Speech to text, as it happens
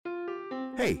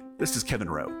Hey, this is Kevin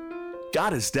Rowe.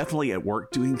 God is definitely at work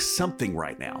doing something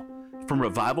right now. From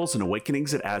revivals and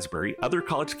awakenings at Asbury, other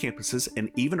college campuses,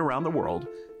 and even around the world,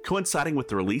 coinciding with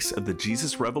the release of the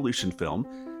Jesus Revolution film,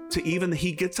 to even the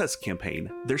He Gets Us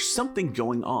campaign, there's something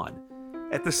going on.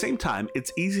 At the same time,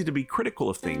 it's easy to be critical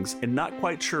of things and not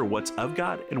quite sure what's of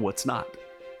God and what's not.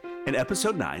 In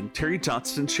episode 9, Terry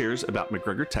Johnston shares about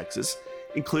McGregor, Texas,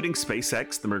 including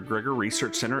SpaceX, the McGregor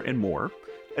Research Center, and more,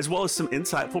 as well as some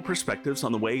insightful perspectives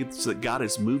on the ways that God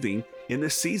is moving in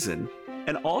this season,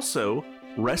 and also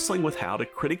wrestling with how to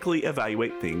critically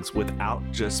evaluate things without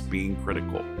just being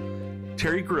critical.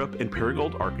 Terry grew up in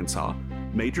Paragould, Arkansas,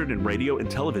 majored in radio and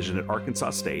television at Arkansas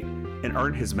State, and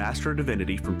earned his Master of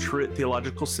Divinity from Truett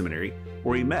Theological Seminary,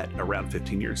 where he met around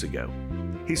 15 years ago.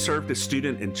 He served as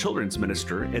student and children's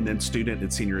minister and then student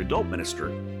and senior adult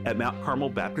minister at Mount Carmel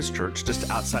Baptist Church just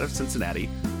outside of Cincinnati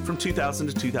from 2000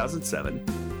 to 2007,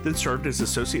 then served as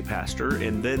associate pastor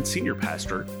and then senior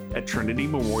pastor at Trinity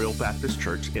Memorial Baptist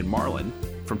Church in Marlin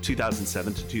from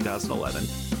 2007 to 2011,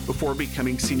 before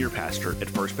becoming senior pastor at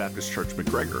First Baptist Church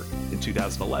McGregor in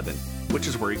 2011, which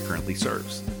is where he currently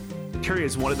serves. Terry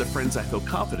is one of the friends I feel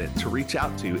confident to reach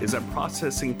out to as I'm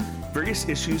processing various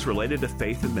issues related to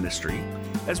faith and ministry,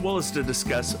 as well as to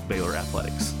discuss Baylor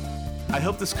athletics. I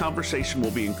hope this conversation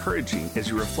will be encouraging as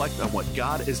you reflect on what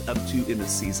God is up to in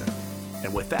this season.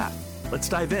 And with that, let's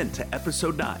dive into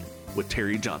episode 9 with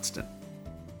Terry Johnston.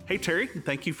 Hey, Terry,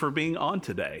 thank you for being on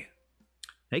today.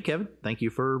 Hey, Kevin, thank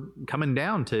you for coming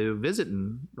down to visit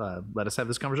and let us have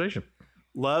this conversation.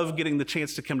 Love getting the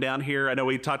chance to come down here. I know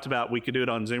we talked about we could do it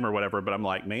on Zoom or whatever, but I'm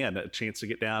like, man, a chance to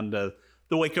get down to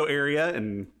the Waco area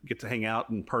and get to hang out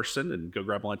in person and go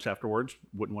grab lunch afterwards.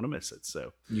 Wouldn't want to miss it.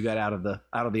 So you got out of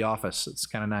the office. It's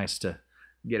kind of nice to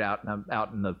get out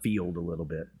in the field a little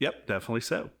bit. Yep, definitely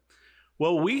so.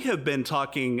 Well, we have been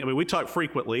talking, we talk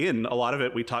frequently, and a lot of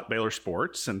it, we talk Baylor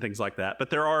sports and things like that, but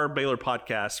there are Baylor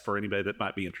podcasts for anybody that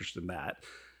might be interested in that.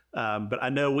 But I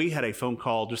know we had a phone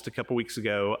call just a couple weeks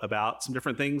ago about some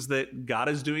different things that God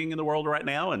is doing in the world right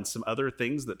now and some other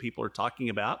things that people are talking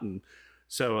about. And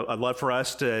so I'd love for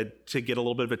us to get a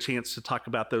little bit of a chance to talk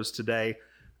about those today.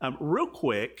 Real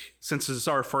quick, since this is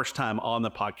our first time on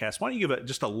the podcast, why don't you give it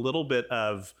just a little bit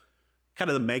of kind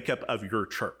of the makeup of your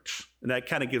church? And that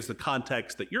kind of gives the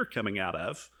context that you're coming out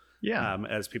of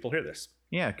as people hear this.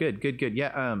 Yeah, good.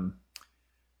 Yeah.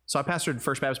 So I pastored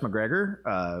First Baptist McGregor.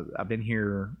 I've been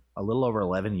here a little over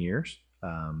 11 years.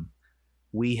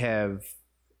 We have,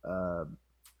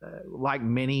 like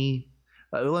many,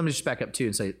 let me just back up too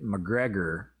and say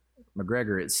McGregor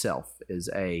itself is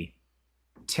a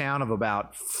town of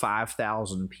about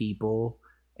 5,000 people,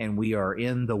 and we are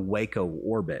in the Waco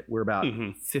orbit. We're about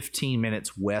 15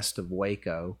 minutes west of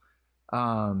Waco.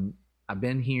 I've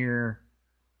been here,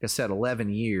 like I said, 11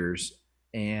 years.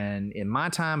 And in my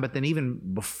time, but then even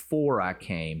before I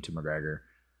came to McGregor,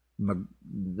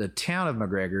 the town of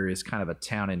McGregor is kind of a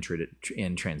town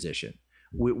in transition.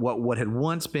 What had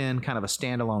once been kind of a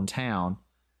standalone town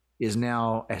is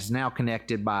now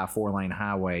connected by a 4-lane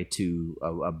highway to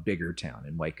a bigger town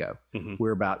in Waco.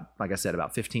 We're about, like I said,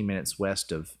 about 15 minutes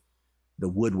west of the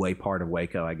Woodway part of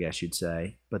Waco, I guess you'd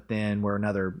say. But then we're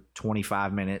another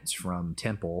 25 minutes from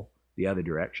Temple, the other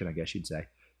direction, I guess you'd say.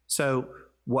 So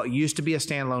what used to be a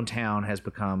standalone town has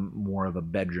become more of a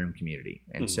bedroom community.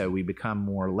 And so we become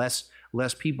less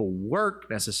people work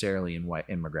necessarily in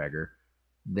McGregor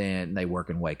than they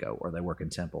work in Waco, or they work in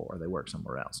Temple, or they work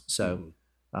somewhere else. So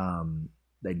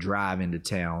they drive into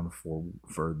town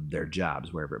for their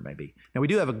jobs, wherever it may be. Now, we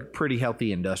do have a pretty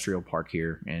healthy industrial park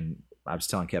here. And I was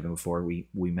telling Kevin before, we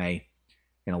may,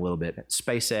 in a little bit,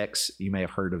 SpaceX, you may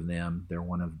have heard of them. They're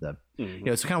one of the,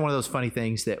 it's kind of one of those funny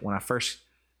things that when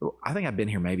I think I've been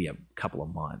here maybe a couple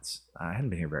of months. I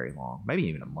hadn't been here very long, maybe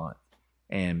even a month.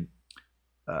 And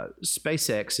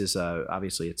SpaceX is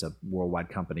obviously it's a worldwide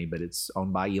company, but it's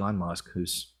owned by Elon Musk,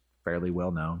 who's fairly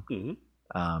well known.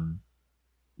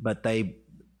 But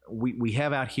we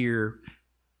have out here.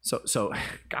 So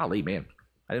golly, man,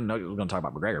 I didn't know we were going to talk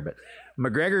about McGregor, but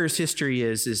McGregor's history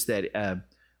is that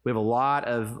we have a lot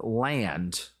of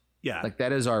land. Yeah, like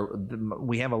that is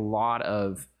we have a lot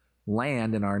of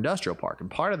land in our industrial park. And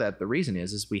part of that, the reason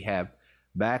is we have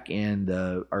back in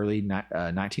the early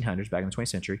 1900s, back in the 20th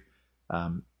century,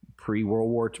 pre-World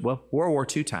War, World War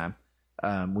II time,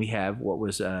 we have what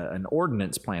was an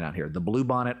ordnance plant out here, the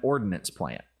Bluebonnet Ordnance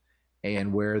Plant,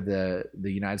 and where the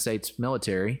United States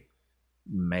military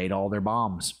made all their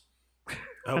bombs.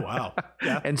 Oh, wow.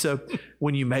 Yeah. And so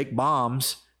when you make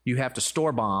bombs, you have to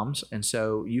store bombs. And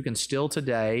so you can still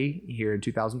today, here in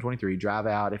 2023, drive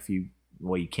out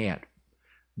you can't.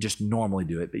 just normally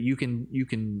do it, but you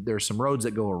can there's some roads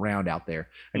that go around out there,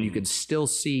 and you can still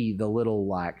see the little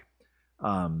like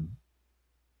I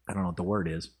don't know what the word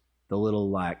is, the little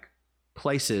like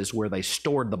places where they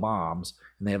stored the bombs,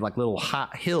 and they have like little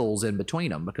hot hills in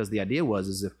between them, because the idea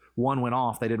was if one went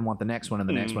off, they didn't want the next one and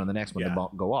the next one and the next one to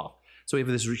go off. So we have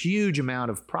this huge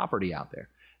amount of property out there.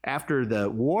 After the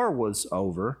war was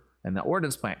over and the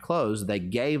ordnance plant closed, they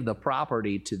gave the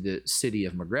property to the city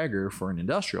of McGregor for an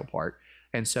industrial park.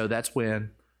 And so that's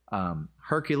when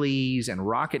Hercules and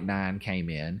Rocketdyne came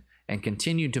in and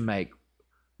continued to make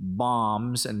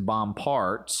bombs and bomb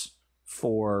parts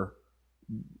for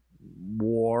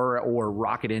war, or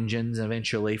rocket engines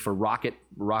eventually for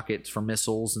rockets for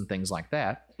missiles and things like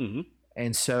that.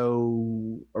 And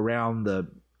so around the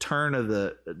turn of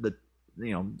the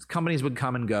companies would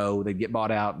come and go, they'd get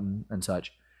bought out and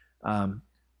such.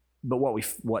 But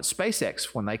what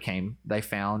SpaceX, when they came, they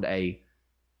found a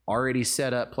already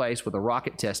set up place with a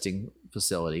rocket testing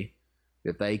facility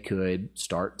that they could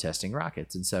start testing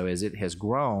rockets. And so as it has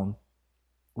grown,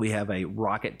 we have a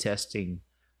rocket testing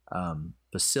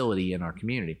facility in our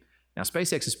community. Now,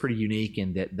 SpaceX is pretty unique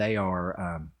in that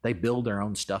they build their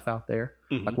own stuff out there.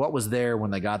 Like what was there when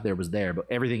they got there was there, but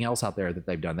everything else out there that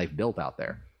they've done, they've built out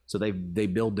there. So they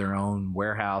build their own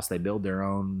warehouse, they build their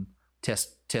own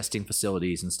testing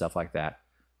facilities and stuff like that.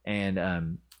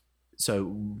 And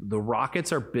so the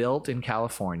rockets are built in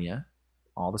California.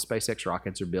 All the SpaceX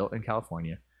rockets are built in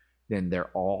California. Then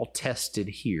they're all tested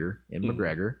here in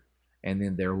McGregor, and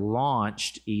then they're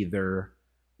launched either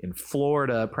in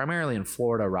Florida, primarily in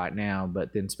Florida right now,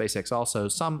 but then SpaceX also,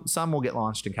 some will get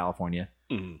launched in California.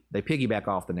 They piggyback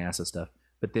off the NASA stuff,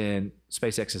 but then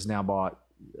SpaceX has now bought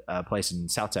a place in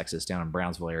South Texas, down in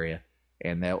Brownsville area,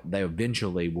 and they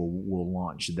eventually will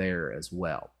launch there as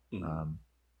well.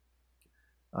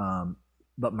 But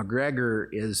McGregor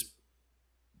is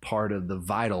part of the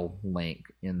vital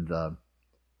link in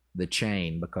the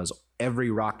chain, because every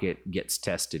rocket gets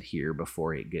tested here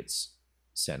before it gets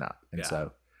sent up. And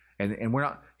so, and we're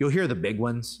not, you'll hear the big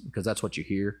ones because that's what you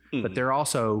hear, but they're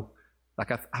also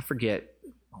like, I forget,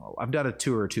 I've done a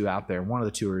tour or two out there. One of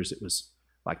the tours, it was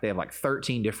like, they have like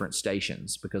 13 different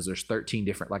stations, because there's 13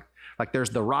 different, like there's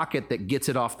the rocket that gets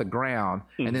it off the ground,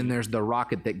 and then there's the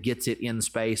rocket that gets it in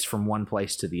space from one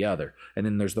place to the other. And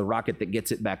then there's the rocket that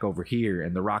gets it back over here,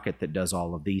 and the rocket that does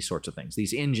all of these sorts of things,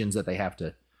 these engines that they have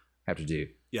to do.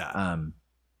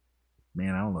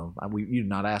 Man, I don't know. You did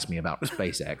not ask me about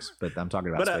SpaceX, but I'm talking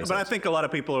about SpaceX. But I think a lot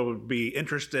of people would be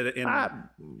interested in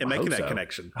making that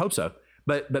connection. Hope so.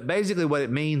 But basically what it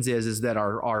means is that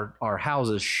our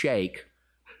houses shake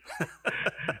 3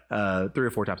 or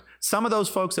 4 times. Some of those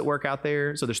folks that work out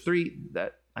there, so there's 3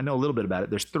 that I know a little bit about it.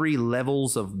 There's 3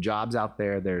 levels of jobs out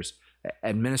there. There's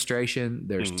administration,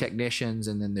 there's technicians,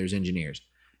 and then there's engineers.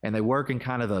 And they work in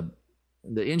kind of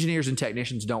the engineers and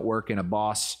technicians don't work in a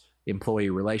boss employee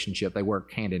relationship. They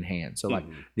work hand in hand. So like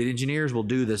the engineers will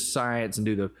do the science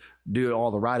and do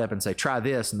all the write up and say, try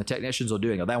this, and the technicians will do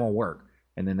it and go, that won't work.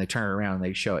 And then they turn around and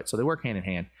they show it. So they work hand in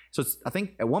hand. So I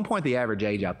think at one point the average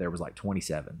age out there was like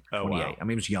 27, 28. Wow. I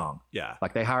mean, it was young. Yeah.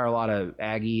 Like they hire a lot of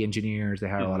Aggie engineers. They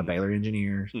hire a lot of Baylor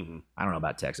engineers. I don't know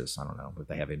about Texas. I don't know if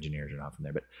they have engineers or not from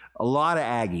there, but a lot of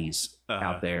Aggies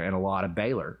out there and a lot of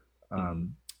Baylor.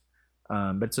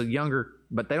 But it's a younger,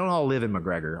 but they don't all live in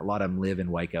McGregor. A lot of them live in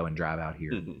Waco and drive out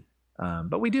here.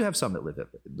 But we do have some that live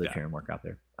here and work out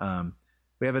there.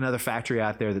 We have another factory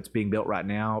out there that's being built right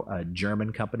now. A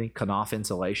German company, Knauf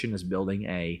Insulation, is building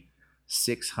a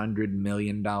 $600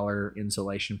 million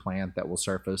insulation plant that will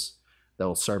service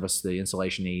the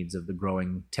insulation needs of the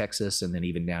growing Texas, and then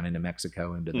even down into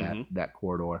Mexico, into that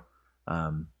corridor.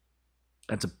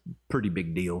 That's a pretty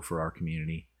big deal for our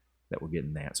community that we're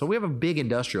getting that. So we have a big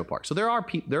industrial park. So there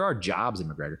are jobs in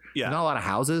McGregor. Yeah. There's not a lot of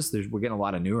houses. We're getting a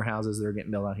lot of newer houses that are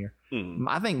getting built out here.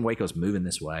 I think Waco's moving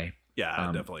this way. Yeah,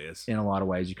 it definitely is. In a lot of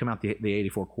ways. You come out the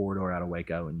 84 corridor out of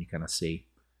Waco and you kind of see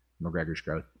McGregor's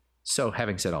growth. So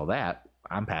having said all that,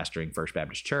 I'm pastoring First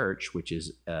Baptist Church, which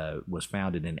was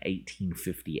founded in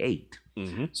 1858.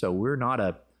 So we're not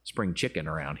a spring chicken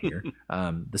around here.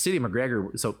 The city of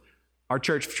McGregor, so our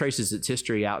church traces its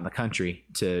history out in the country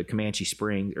to Comanche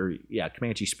Springs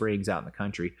out in the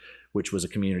country, which was a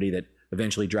community that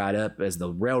eventually dried up as the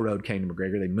railroad came to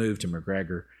McGregor. They moved to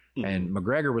McGregor. And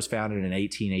McGregor was founded in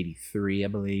 1883, I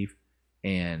believe,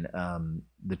 and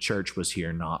the church was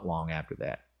here not long after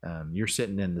that. You're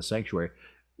sitting in the sanctuary.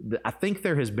 I think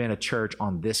there has been a church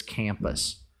on this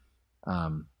campus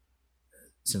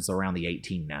since around the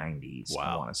 1890s, wow.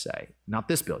 I want to say. Not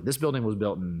this building. This building was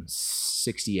built in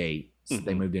 68.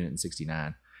 They moved in it in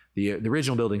 69. The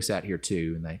original building sat here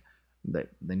too, and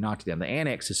they knocked it down. The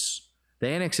annex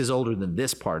is older than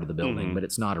this part of the building, but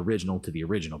it's not original to the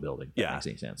original building. If that makes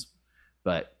any sense.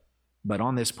 But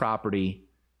on this property,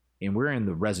 and we're in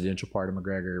the residential part of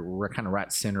McGregor. We're kind of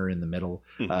right center in the middle.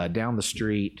 Down the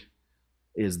street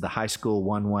is the high school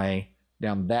one way.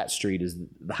 Down that street is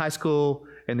the high school,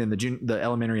 and then the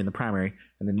elementary and the primary,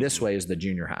 and then this way is the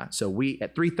junior high. So we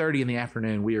at 3:30 in the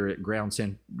afternoon, we are at Grand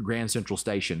Central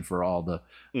Station for all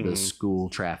the school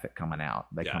traffic coming out.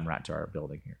 They come right to our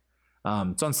building here.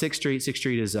 It's on 6th Street. 6th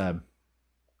Street is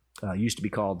used to be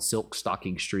called Silk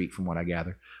Stocking Street, from what I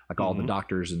gather. Like all the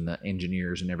doctors and the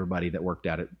engineers and everybody that worked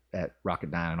out at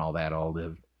Rocketdyne and all that all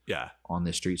lived on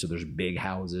this street. So there's big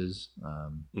houses,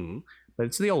 but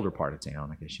it's the older part of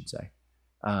town, I guess you'd say.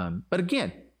 But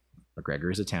again,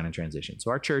 McGregor is a town in transition. So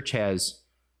our church has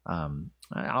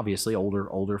obviously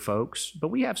older folks, but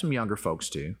we have some younger folks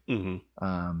too.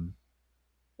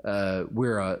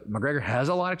 McGregor has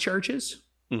a lot of churches.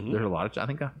 There's a lot of, I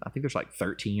think there's like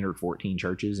 13 or 14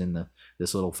 churches in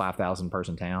this little 5,000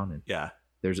 person town. And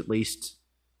there's at least,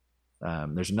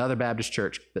 there's another Baptist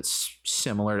church that's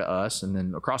similar to us. And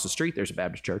then across the street, there's a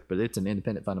Baptist church, but it's an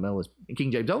independent fundamentalist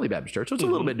King James only Baptist church. So it's a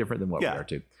little bit different than what we are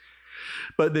too.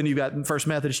 But then you've got First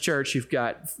Methodist Church, you've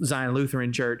got Zion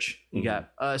Lutheran Church, you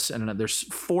got us, and there's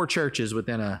 4 churches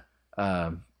within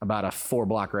about a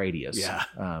 4-block radius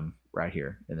right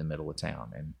here in the middle of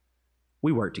town. And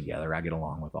we work together. I get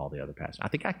along with all the other pastors. I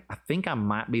think I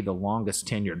might be the longest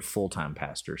tenured full-time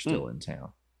pastor still in town.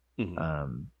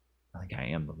 I think I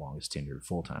am the longest tenured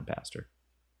full-time pastor,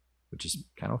 which is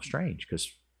kind of strange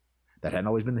because that hadn't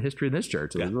always been the history of this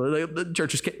church.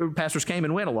 The pastors came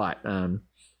and went a lot.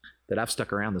 That I've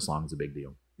stuck around this long is a big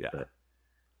deal. But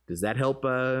does that help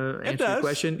answer your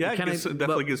question? Yeah, it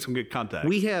definitely gives some good context.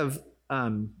 We have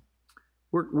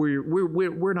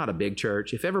we're not a big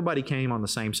church. If everybody came on the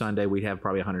same Sunday, we'd have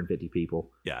probably 150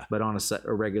 people. But on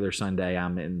a regular Sunday,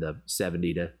 I'm in the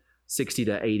 60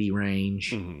 to 80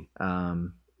 range.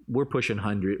 We're pushing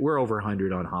 100. We're over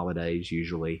 100 on holidays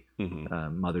usually.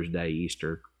 Mother's Day,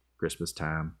 Easter, Christmas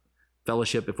time.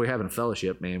 Fellowship. If we're having a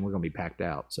fellowship, man, we're going to be packed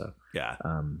out. So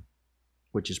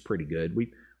which is pretty good.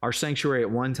 Our sanctuary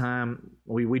at one time,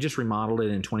 we just remodeled it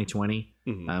in 2020.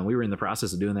 We were in the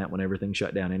process of doing that when everything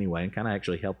shut down anyway, and kind of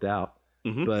actually helped out.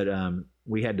 But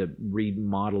we had to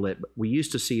remodel it. We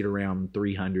used to seat around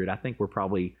 300. I think we're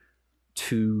probably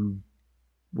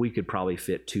we could probably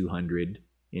fit 200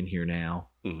 in here now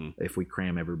if we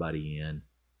cram everybody in.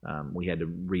 We had to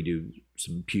redo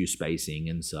some pew spacing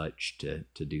and such to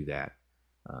do that.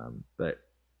 But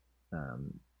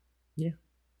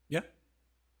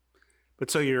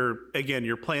so you're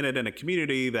planted in a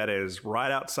community that is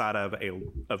right outside of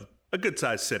a good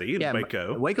sized city in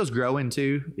Waco. Waco's growing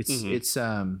too. It's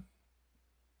I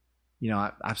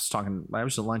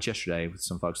was at lunch yesterday with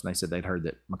some folks, and they said they'd heard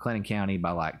that McLennan County by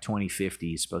like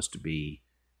 2050 is supposed to be,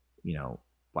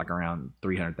 like around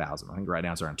 300,000. I think right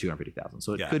now it's around 250,000.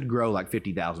 So it could grow like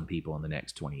 50,000 people in the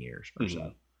next 20 years or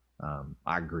so.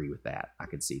 I agree with that. I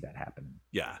could see that happening.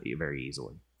 Very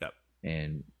easily.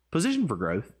 And position for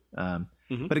growth.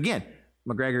 But again,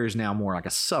 McGregor is now more like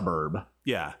a suburb.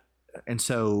 And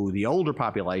so the older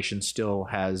population still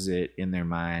has it in their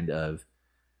mind of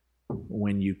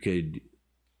when you could,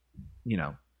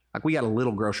 like we got a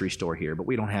little grocery store here, but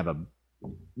we don't have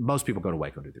most people go to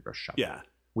Waco to do their grocery shopping.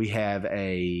 We have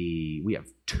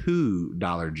two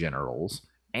Dollar Generals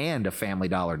and a Family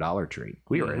Dollar Tree.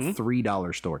 We are a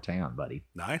 $3 store town, buddy.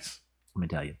 Nice. Let me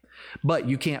tell you. But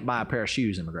you can't buy a pair of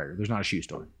shoes in McGregor. There's not a shoe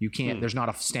store. You can't. There's not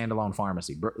a standalone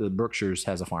pharmacy. Brookshire's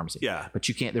has a pharmacy. But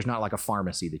you can't. There's not like a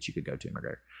pharmacy that you could go to in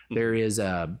McGregor. There is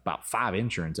about 5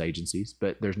 insurance agencies,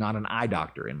 but there's not an eye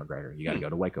doctor in McGregor. You got to go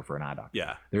to Waco for an eye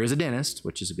doctor. There is a dentist,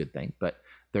 which is a good thing, but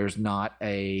there's not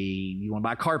you want to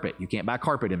buy carpet. You can't buy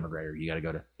carpet in McGregor. You got to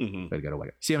go to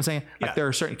Waco. See what I'm saying? Like there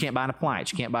are certain, you can't buy an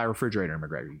appliance. You can't buy a refrigerator in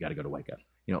McGregor. You got to go to Waco.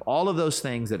 All of those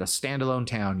things that a standalone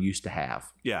town used to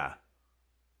have.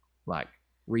 Like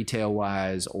retail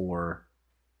wise or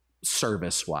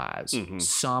service wise.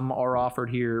 Some are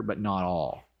offered here, but not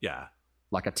all.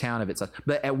 Like a town of its size.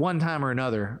 But at one time or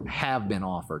another have been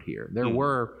offered here. There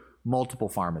were multiple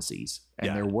pharmacies,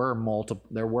 and there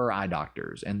were eye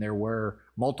doctors, and there were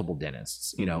multiple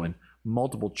dentists, and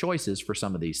multiple choices for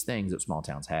some of these things that small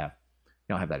towns have.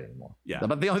 You don't have that anymore.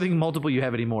 But the only thing multiple you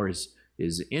have anymore is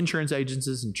insurance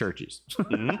agencies and churches.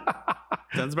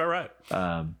 Sounds about right.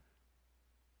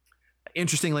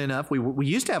 Interestingly enough, we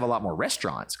used to have a lot more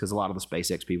restaurants because a lot of the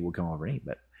SpaceX people would come over and eat.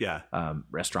 But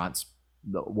restaurants,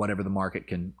 whatever the market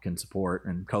can support,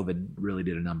 and COVID really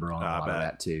did a number on a lot of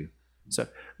that too. So,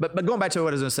 but going back to what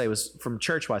I was going to say was from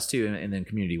church wise too, and then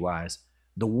community wise,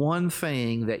 the one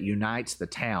thing that unites the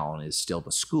town is still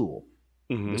the school.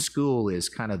 Mm-hmm. The school is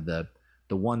kind of the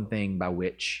one thing by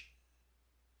which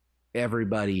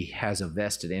everybody has a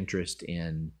vested interest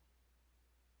in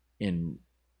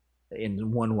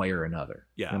one way or another.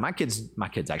 Yeah. Now, my kids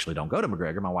actually don't go to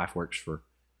McGregor. My wife works for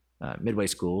Midway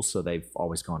Schools, so they've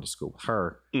always gone to school with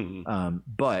her. Mm-hmm.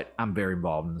 But I'm very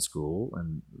involved in the school,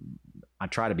 and I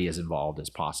try to be as involved as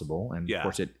possible. And of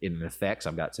course, it affects.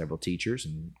 I've got several teachers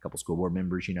and a couple school board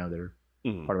members, that are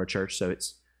Mm-hmm. part of our church. So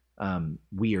it's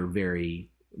we are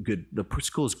very good. The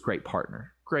school is a great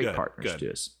partner, partners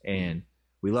to us, and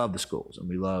we love the schools and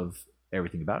we love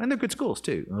everything about it. And they're good schools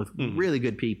too, with really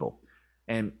good people.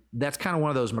 And that's kind of one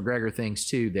of those McGregor things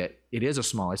too, that it is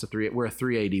we're a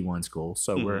 381 school.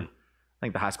 So I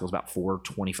think the high school is about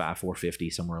 425, 450,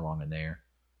 somewhere along in there,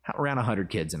 around 100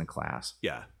 kids in a class.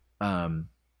 Yeah.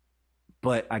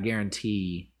 But I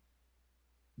guarantee,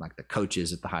 like, the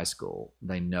coaches at the high school,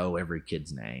 they know every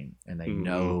kid's name, and they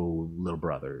know little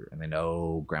brother, and they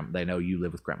know they know you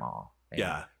live with grandma.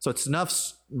 And so it's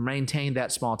enough maintain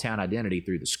that small town identity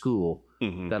through the school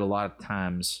that a lot of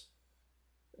times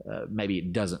maybe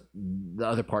it doesn't, the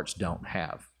other parts don't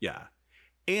have. Yeah.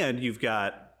 And you've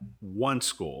got one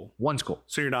school.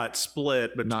 So you're not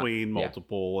split between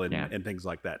multiple and things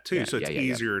like that too. So it's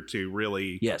easier to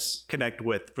really connect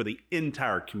with, for the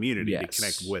entire community to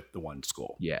connect with the one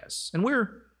school. Yes. And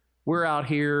we're out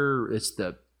here. It's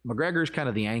McGregor's kind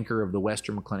of the anchor of the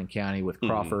Western McLennan County, with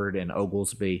Crawford and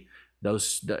Oglesby.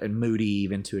 And Moody,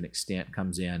 even to an extent,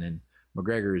 comes in, and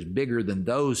McGregor is bigger than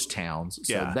those towns.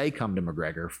 So they come to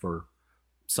McGregor for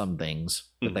some things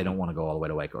that they don't want to go all the way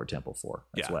to Waco or Temple for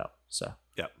as well. So,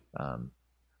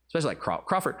 especially like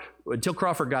Crawford, until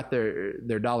Crawford got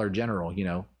their Dollar General,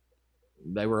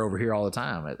 they were over here all the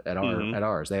time at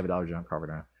ours. They have a Dollar General in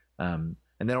Crawford now.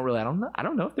 And they don't really, I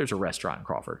don't know if there's a restaurant in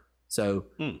Crawford. So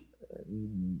a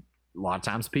lot of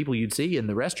times the people you'd see in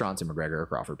the restaurants in McGregor are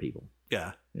Crawford people.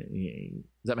 Yeah. Does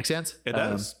that make sense? It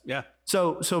does. Yeah.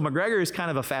 So McGregor is kind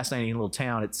of a fascinating little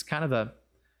town. It's kind of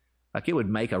it would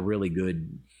make a really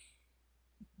good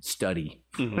study,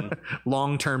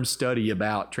 long-term study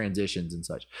about transitions and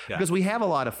such. Yeah. Because we have a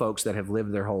lot of folks that have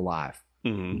lived their whole life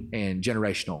and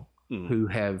generational who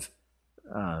have,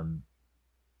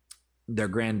 their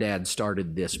granddad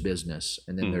started this business,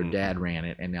 and then their dad ran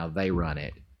it, and now they run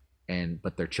it.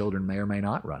 But their children may or may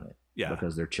not run it. Yeah.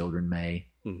 Because their children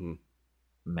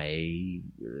we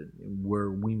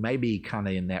may be kind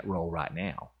of in that role right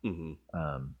now,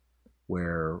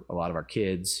 where a lot of our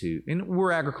kids and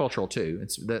we're agricultural too.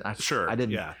 I should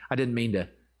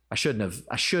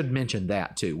mention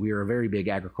that too. We are a very big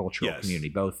agricultural community,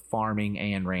 both farming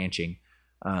and ranching,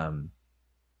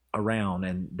 around,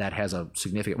 and that has a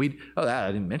significant, I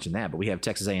didn't mention that, but we have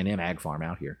Texas A&M ag farm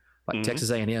out here. Like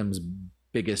Texas A&M's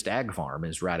biggest ag farm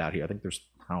is right out here. I think there's,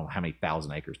 I don't know how many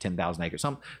thousand acres, 10,000 acres,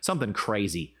 something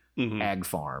crazy ag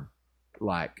farm.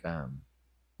 Like,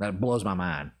 that blows my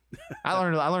mind. I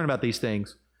learned about these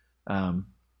things.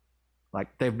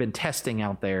 Like, they've been testing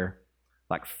out there.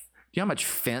 Like, do you know how much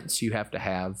fence you have to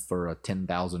have for a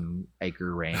 10,000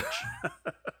 acre ranch?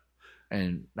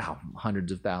 And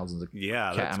hundreds of thousands of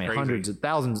that's crazy. Hundreds of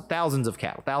thousands of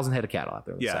cattle, 1,000 head of cattle out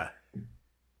there.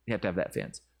 You have to have that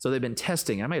fence. So they've been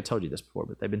testing, I may have told you this before,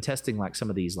 but they've been testing like some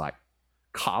of these like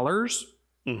collars.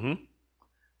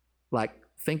 Like,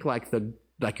 think like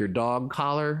your dog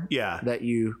collar that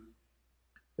you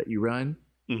run.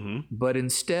 But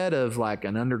instead of like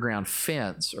an underground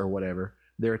fence or whatever,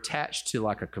 they're attached to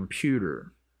like a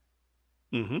computer.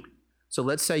 So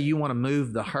let's say you want to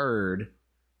move the herd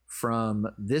from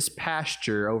this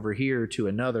pasture over here to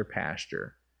another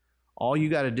pasture. All you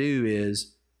got to do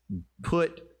is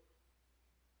put,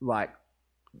 like,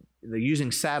 they're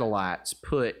using satellites,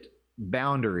 put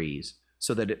boundaries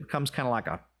so that it becomes kind of like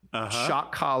a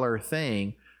shock collar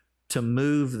thing to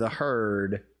move the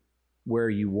herd where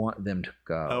you want them to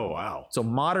go. Oh, wow. So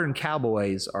modern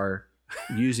cowboys are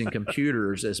using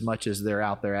computers as much as they're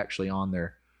out there actually on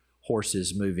their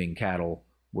horses moving cattle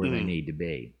where they need to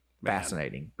be.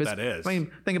 Fascinating. That is. I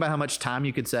mean, think about how much time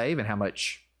you could save and how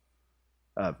much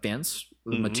fence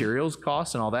materials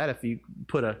cost and all that if you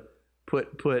put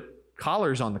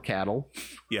collars on the cattle.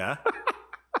 Yeah.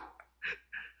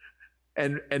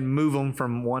 and move them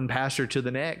from one pasture to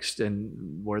the next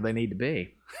and where they need to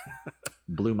be.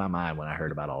 Blew my mind when I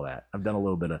heard about all that. I've done a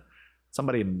little bit of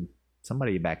somebody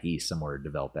back east somewhere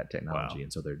developed that technology,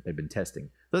 and so they've been testing.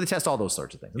 So they test all those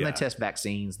sorts of things. And they test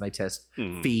vaccines, and they test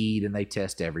feed, and they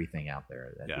test everything out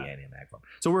there at the A&M Ag Farm.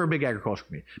 So we're a big agricultural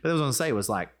community. But what I was going to say was,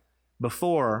 like,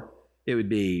 before it would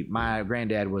be my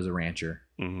granddad was a rancher,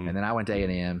 and then I went to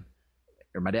A&M,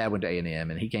 or my dad went to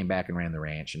A&M, and he came back and ran the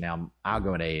ranch, and now I'll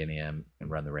go into A&M and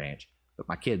run the ranch. But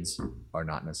my kids are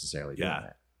not necessarily doing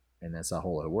that, and that's a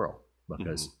whole other world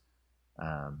because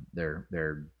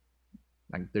they're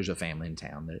like, there's a family in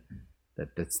town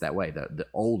that's that way. The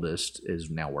oldest is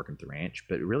now working at the ranch,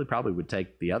 but it really probably would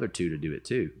take the other two to do it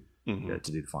too, to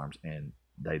do the farms, and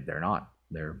they're not.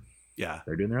 They're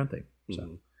doing their own thing.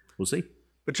 So we'll see.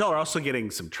 But y'all are also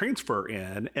getting some transfer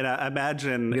in, and I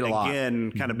imagine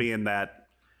again, kind of being that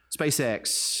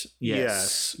SpaceX.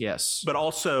 Yes. But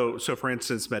also, so for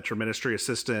instance, Metro Ministry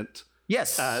Assistant.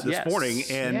 This morning,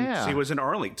 and she was in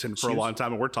Arlington for a long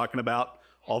time, and we're talking about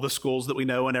all the schools that we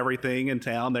know and everything in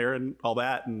town there and all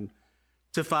that, and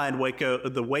to find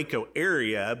the Waco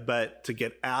area, but to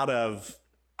get out of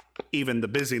even the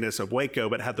busyness of Waco,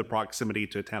 but have the proximity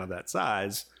to a town of that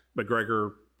size.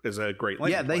 McGregor is a great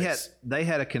landing place. They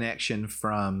had a connection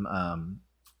from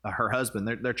her husband.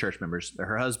 They're church members.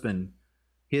 Her husband,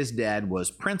 his dad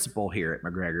was principal here at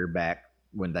McGregor back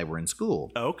when they were in school.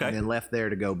 Oh, okay. And then left there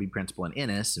to go be principal in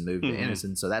Ennis and moved to Ennis.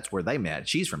 And so that's where they met.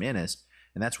 She's from Ennis,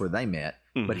 and that's where they met.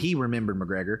 But he remembered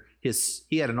McGregor.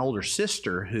 He had an older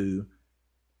sister who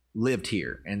lived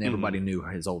here, and everybody knew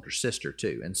his older sister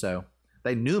too. And so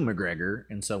they knew McGregor.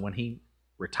 And so when he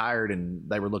retired and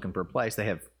they were looking for a place, they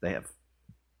have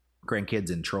grandkids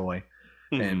in Troy.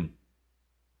 And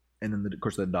then of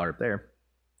course the daughter up there.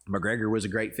 McGregor was a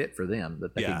great fit for them,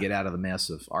 that they could get out of the mess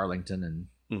of Arlington, and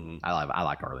I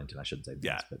like Arlington. I shouldn't say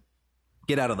this, but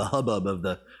get out of the hubbub of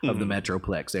the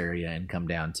Metroplex area and come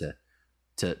down to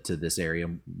this area.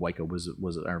 Waco was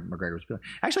or McGregor was built.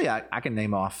 Actually, I can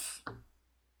name off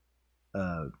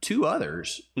two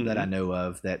others that I know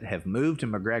of that have moved to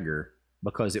McGregor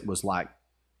because it was like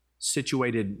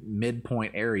situated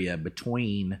midpoint area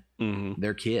between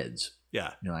their kids.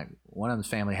 Yeah, like one of them's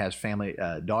family has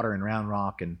daughter in Round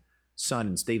Rock and son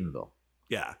in Stephenville.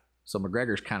 Yeah. So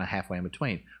McGregor's kind of halfway in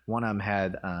between. One of them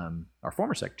had our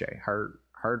former secretary. Her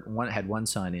one had one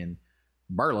son in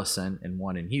Burleson and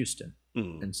one in Houston,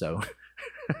 and so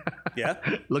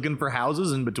looking for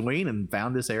houses in between, and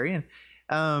found this area.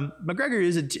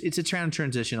 McGregor it's a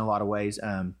transition in a lot of ways.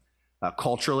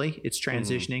 Culturally, it's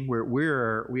transitioning. We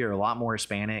are a lot more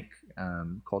Hispanic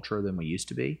culture than we used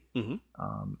to be,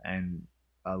 and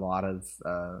a lot of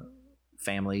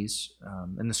families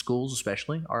in the schools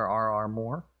especially are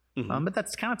more. But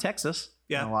that's kind of Texas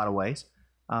in a lot of ways.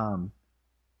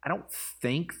 I don't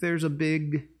think there's a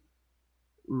big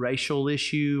racial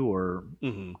issue or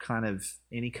kind of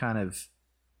any kind of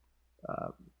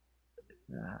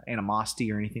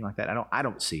animosity or anything like that. I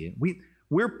don't see it.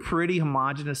 We're pretty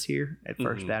homogenous here at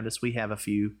First Baptist. We have a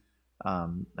few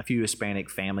Hispanic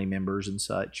family members and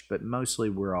such, but mostly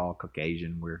we're all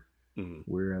Caucasian.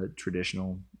 We're a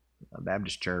traditional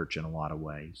Baptist church in a lot of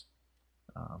ways.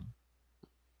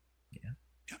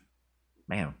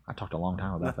 Man, I talked a long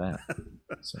time about that.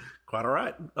 So. Quite all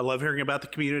right. I love hearing about the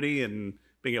community and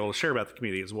being able to share about the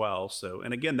community as well. So,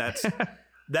 and again,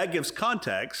 that gives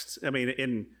context. I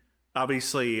mean,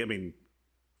 obviously,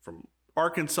 from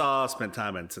Arkansas, spent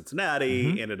time in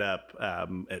Cincinnati, ended up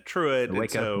at Truett. And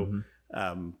so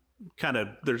kind of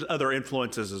there's other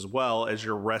influences as well as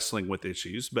you're wrestling with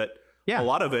issues. But a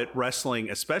lot of it wrestling,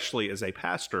 especially as a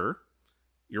pastor,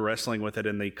 you're wrestling with it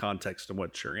in the context of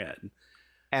what you're in.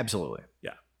 Absolutely.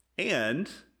 Yeah. And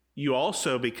you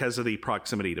also, because of the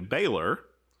proximity to Baylor,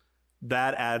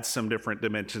 that adds some different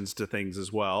dimensions to things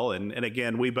as well. And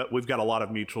again, we've got a lot of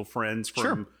mutual friends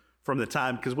from the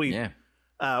time, because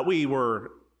we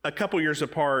were a couple years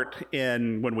apart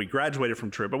when we graduated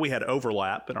from Truett, but we had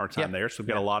overlap in our time there. So we've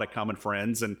got a lot of common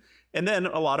friends, and then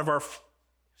a lot of our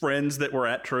friends that were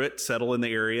at Truett settle in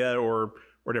the area or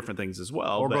different things as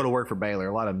well. Or go to work for Baylor.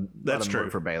 A lot of true.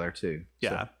 Work for Baylor too.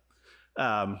 Yeah. So.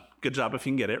 Good job if you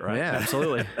can get it right. Yeah,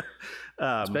 absolutely.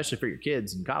 Especially for your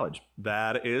kids in college.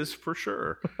 That is for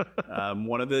sure.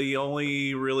 One of the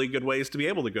only really good ways to be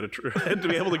able to go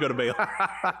to Baylor.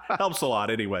 Helps a lot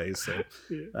anyways. So,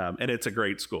 and it's a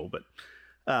great school. But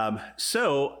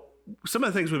so some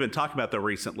of the things we've been talking about though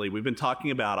recently, we've been talking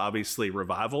about obviously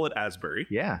revival at Asbury.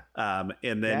 Yeah.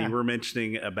 And then you were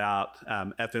mentioning about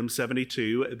FM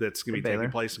 72 that's going to be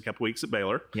taking place in a couple weeks at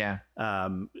Baylor. Yeah.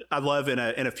 I love in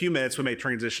a few minutes we may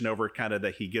transition over kind of the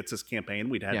He Gets Us campaign.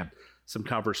 We'd had some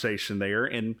conversation there,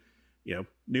 and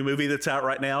new movie that's out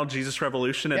right now, Jesus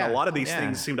Revolution, and a lot of these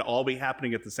things seem to all be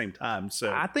happening at the same time.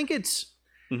 So I think it's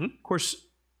of course,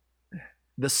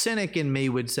 the cynic in me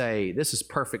would say this is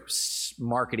perfect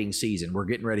marketing season. We're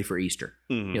getting ready for Easter.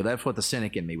 That's what the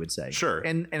cynic in me would say. Sure.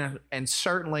 And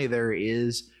certainly there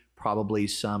is probably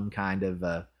some kind of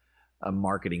a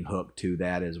marketing hook to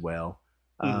that as well.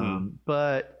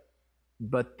 But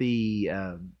but the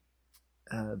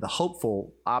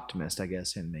hopeful optimist, I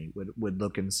guess, in me would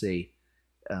look and see,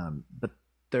 but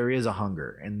there is a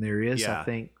hunger, and there is, I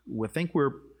think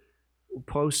we're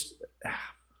post.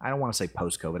 I don't want to say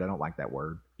post-COVID. I don't like that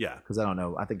word. Yeah, because I don't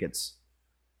know. I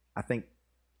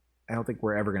don't think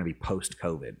we're ever going to be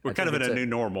post-COVID. We're kind of in a new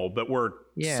normal, but we're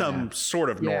some sort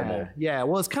of normal. Yeah.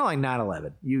 Well, it's kind of like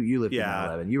 9/11. You lived in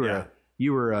 9/11.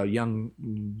 You were a young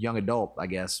adult, I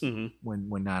guess, when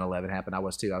 9/11 happened. I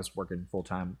was too. I was working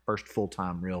first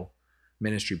full-time real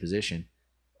ministry position,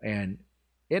 and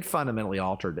it fundamentally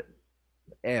altered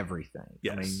everything.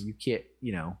 Yes. I mean, you can't.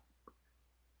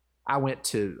 I went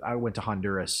to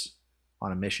Honduras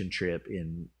on a mission trip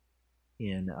in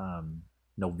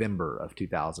November of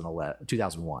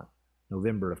 2001.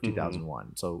 November of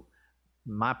 2001. So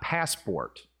my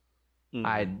passport,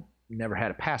 I'd never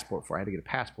had a passport before. I had to get a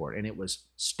passport, and it was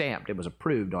stamped. It was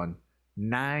approved on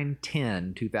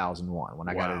 9/10/2001 when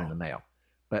I got it in the mail.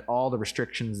 But all the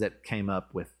restrictions that came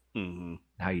up with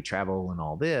how you travel and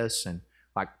all this, and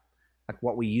like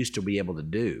what we used to be able to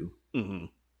do,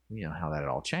 how that had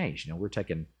all changed. We're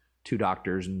taking 2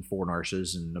 doctors and 4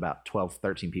 nurses and about 12,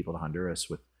 13 people to Honduras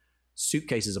with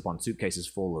suitcases upon suitcases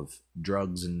full of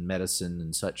drugs and medicine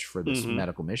and such for this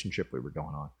medical mission trip we were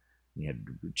going on. You had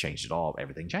changed it all.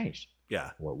 Everything changed.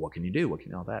 Yeah. Well, what can you do? What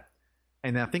can all that?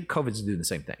 And I think COVID's doing the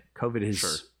same thing. COVID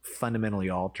has fundamentally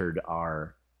altered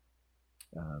our.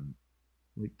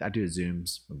 I do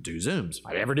Zooms.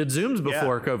 I never did Zooms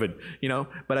before COVID,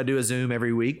 but I do a Zoom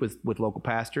every week with local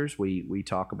pastors. We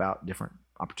talk about different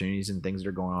opportunities and things that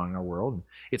are going on in our world. And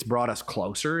it's brought us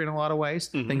closer in a lot of ways.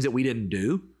 Things that we didn't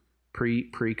do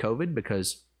pre-COVID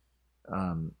because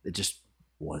it just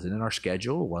wasn't in our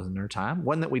schedule. It wasn't in our time.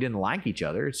 Wasn't that we didn't like each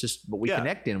other. It's just, but we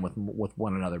connect in with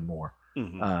one another more.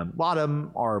 A lot of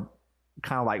them are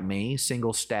kind of like me,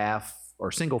 single staff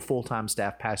or single full-time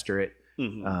staff pastorate.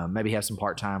 Maybe have some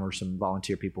part-time or some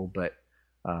volunteer people, but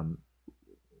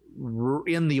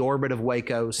in the orbit of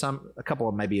Waco, a couple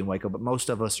of them may be in Waco, but most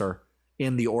of us are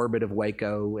in the orbit of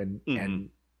Waco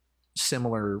and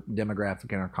similar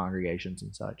demographic in our congregations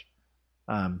and such.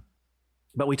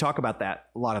 But we talk about a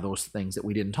lot of those things that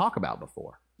we didn't talk about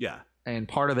before. Yeah. And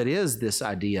part of it is this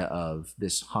idea of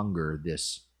this hunger,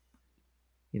 this,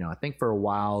 I think for a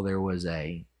while there was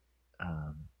I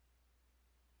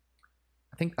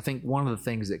think one of the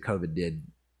things that COVID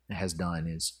has done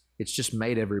is it's just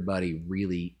made everybody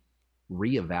really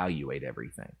reevaluate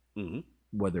everything,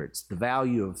 whether it's the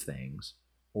value of things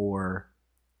or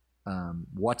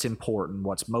what's important,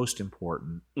 what's most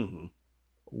important.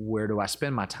 Where do I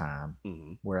spend my time?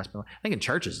 I think in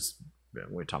churches, I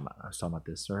was talking about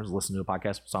this. I was listening to a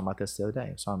podcast. I was talking about this the other day.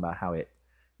 I was talking about how a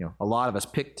lot of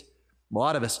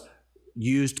us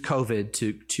used COVID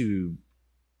to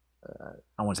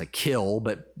I want to say kill,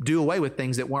 but do away with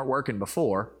things that weren't working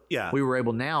before. Yeah. We were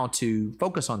able now to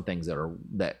focus on things or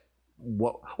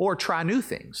try new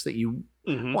things that you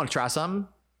want to try something.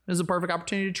 This is a perfect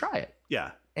opportunity to try it.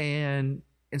 Yeah. And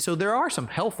so there are some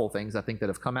helpful things I think that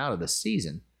have come out of this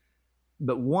season.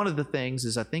 But one of the things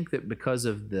is I think that because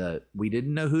of we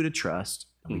didn't know who to trust,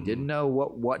 we didn't know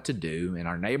what to do, and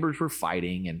our neighbors were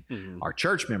fighting, and our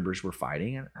church members were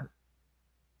fighting. And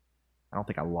I don't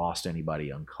think I lost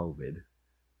anybody on COVID.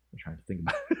 I'm trying to think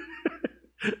about it.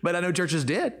 But I know churches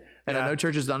did. And I know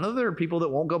churches don't know there are people that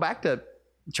won't go back to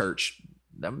church.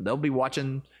 They'll be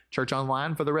watching church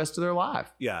online for the rest of their life.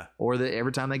 Yeah. Or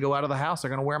every time they go out of the house, they're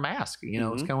going to wear a mask. It's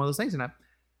kind of one of those things. And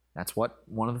that's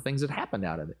one of the things that happened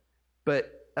out of it.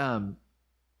 But I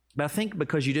think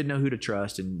because you didn't know who to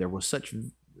trust and there was such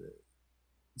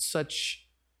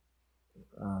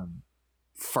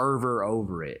fervor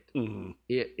over it,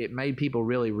 it made people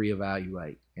really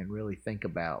reevaluate and really think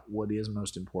about what is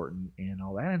most important and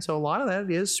all that. And so a lot of that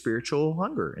is spiritual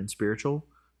hunger and spiritual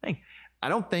thing. I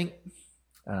don't think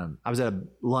I was at a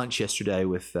lunch yesterday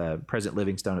with President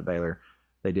Livingstone at Baylor.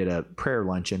 They did a prayer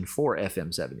luncheon for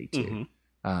FM 72.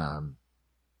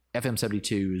 FM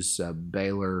 72 is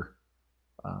Baylor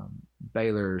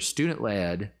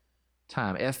student-led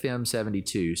time. FM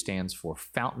 72 stands for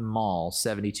Fountain Mall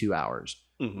 72 Hours,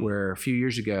 where a few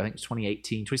years ago, I think it was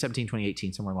 2017,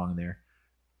 2018, somewhere along in there,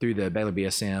 through the Baylor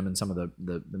BSM and some of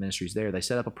the ministries there, they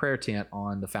set up a prayer tent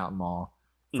on the Fountain Mall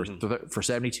for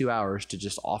 72 hours to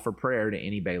just offer prayer to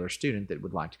any Baylor student that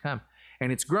would like to come.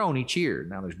 And it's grown each year.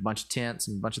 Now there's a bunch of tents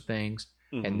and a bunch of things.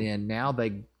 And then now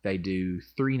they do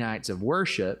 3 nights of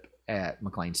worship at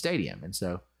McLean Stadium. And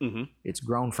so it's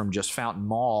grown from just Fountain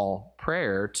Mall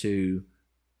prayer to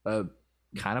a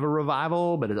kind of a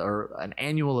revival, or an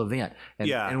annual event.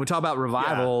 And we talk about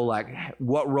revival, like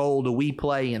what role do we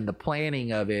play in the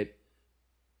planning of it?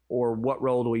 or what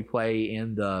role do we play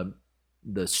in the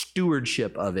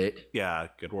stewardship of it? Yeah,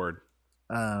 good word.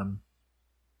 And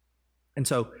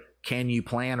so, can you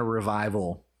plan a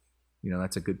revival?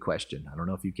 That's a good question. I don't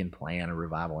know if you can plan a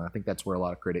revival, and I think that's where a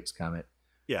lot of critics come at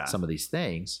some of these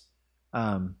things.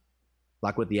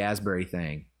 Like with the Asbury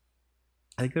thing,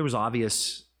 I think there was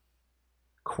obvious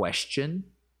question.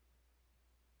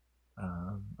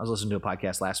 I was listening to a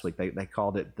podcast last week. They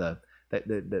called it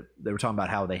they were talking about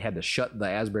how they had to shut the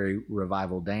Asbury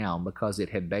revival down because it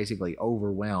had basically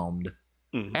overwhelmed.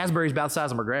 Mm-hmm. Asbury's about the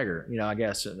size of McGregor, I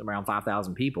guess around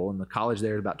 5,000 people, and the college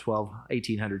there is about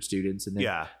 1,800 students, and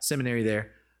then seminary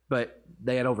there. But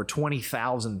they had over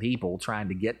 20,000 people trying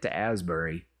to get to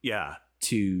Asbury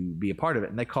to be a part of it.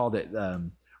 And they called it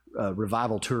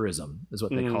revival tourism is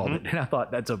what they called it. And I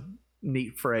thought that's a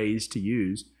neat phrase to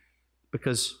use,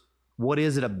 because what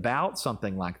is it about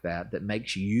something like that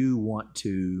makes you want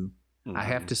to, I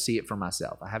have to see it for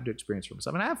myself. I have to experience it for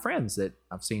myself. And I have friends that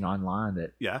I've seen online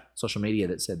social media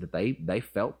that said that they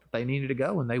felt that they needed to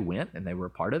go, and they went and they were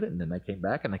a part of it. And then they came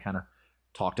back and they kind of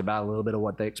talked about a little bit of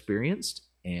what they experienced.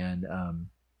 And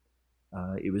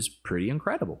it was pretty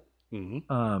incredible.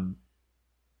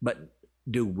 But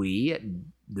do we in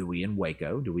the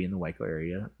Waco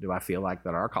area, do I feel like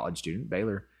that our college student,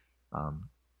 Baylor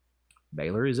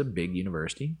is a big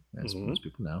university, as most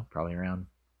people know, probably around,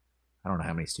 I don't know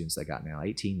how many students they got now,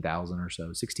 18,000 or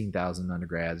so, 16,000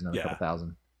 undergrads, another couple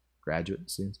thousand graduate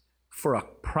students. For a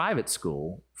private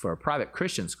school, for a private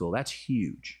Christian school, that's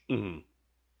huge. I mean,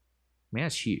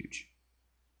 that's huge.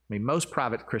 I mean, most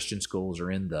private Christian schools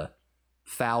are in the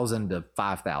 1,000 to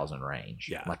 5,000 range.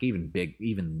 Yeah. Like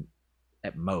even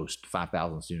at most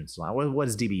 5,000 students. What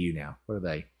is DBU now? What are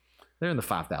they? They're in the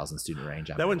 5,000 student range.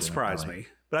 That wouldn't surprise me.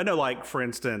 But I know, like, for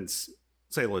instance,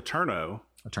 say LeTourneau.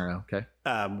 Okay.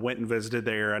 Went and visited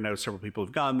there. I know several people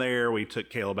have gone there. We took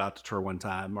Caleb out to tour one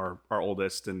time, our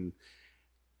oldest. And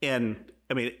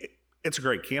I mean, it's a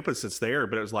great campus that's there,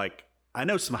 but it was like, I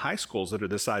know some high schools that are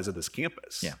the size of this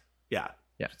campus. Yeah.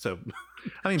 So,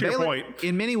 I mean, Baylor, point.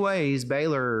 In many ways,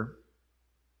 Baylor's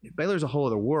a whole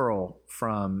other world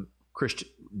from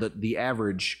the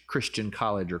average Christian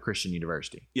college or Christian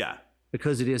university. Yeah.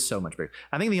 Because it is so much bigger.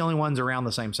 I think the only ones around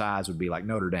the same size would be like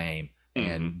Notre Dame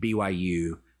and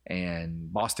BYU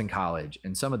and Boston College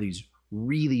and some of these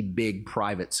really big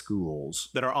private schools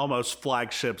that are almost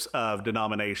flagships of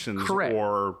denominations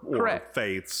or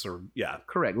faiths or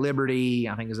Correct. Liberty,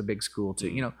 I think, is a big school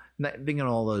too. Thinking of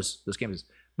all those campuses,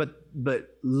 but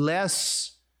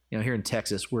less. Here in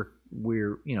Texas, we're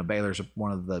Baylor's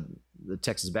one of the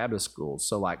Texas Baptist schools.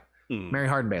 So like Mary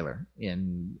Hardin Baylor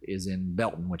is in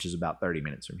Belton, which is about 30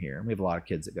 minutes from here. And we have a lot of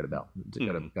kids that go to Belton,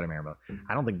 go to Marymount.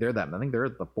 I don't think they're that. I think they're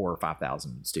at the 4,000 or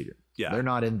 5,000 student. Yeah, they're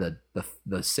not in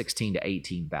the 16 to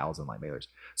 18,000 like Baylor's.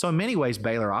 So in many ways,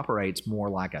 Baylor operates more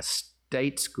like a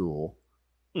state school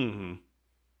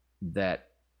that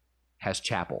has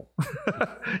chapel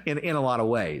in a lot of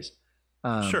ways.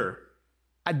 Sure.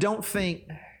 I don't think,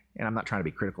 and I'm not trying to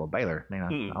be critical of Baylor.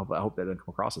 I hope that doesn't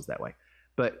come across as that way,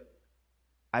 but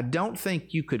I don't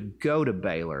think you could go to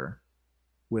Baylor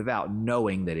without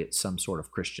knowing that it's some sort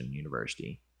of Christian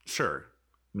university. Sure.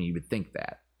 I mean, you would think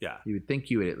that. Yeah. You would think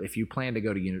if you plan to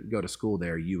go to school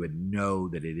there, you would know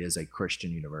that it is a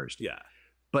Christian university. Yeah.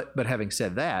 But having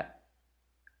said that,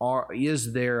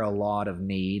 is there a lot of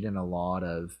need and a lot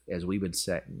of, as we would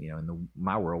say, in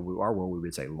our world, we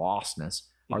would say lostness.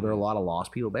 Are there a lot of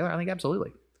lost people at Baylor? I think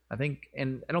absolutely. I think,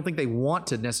 and I don't think they want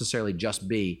to necessarily just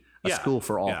be a school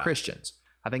for all Christians.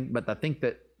 I think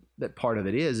that part of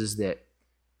it is that,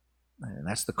 and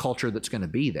that's the culture that's going to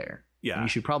be there. Yeah. And you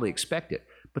should probably expect it.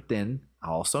 But then I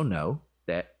also know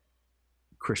that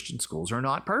Christian schools are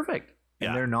not perfect.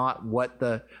 And they're not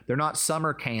they're not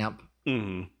summer camp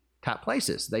type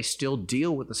places. They still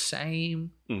deal with the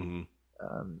same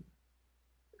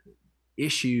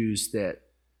issues that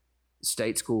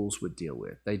state schools would deal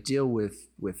with. They deal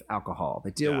with alcohol.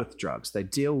 They deal with drugs. They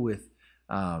deal with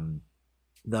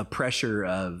the pressure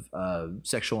of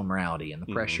sexual immorality and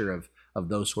the pressure of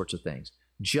those sorts of things,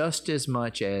 just as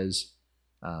much as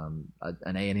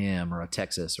an A&M or a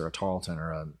Texas or a Tarleton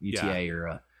or a UTA or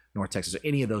a North Texas or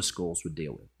any of those schools would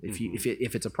deal with.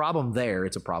 If it's a problem there,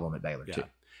 it's a problem at Baylor too.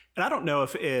 And I don't know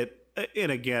if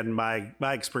and again, my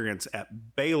experience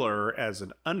at Baylor as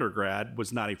an undergrad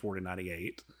was 94 to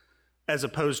 98, as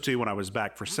opposed to when I was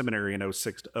back for seminary in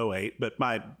 06 to 08. But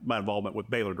my involvement with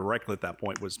Baylor directly at that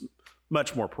point was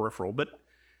much more peripheral. But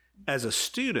as a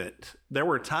student, there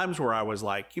were times where I was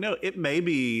like, it may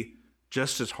be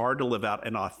just as hard to live out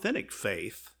an authentic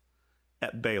faith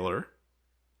at Baylor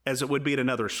as it would be at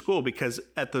another school, because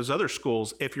at those other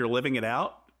schools, if you're living it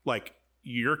out, like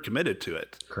you're committed to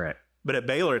it. Correct. But at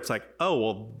Baylor, it's like, oh,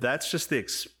 well, that's just the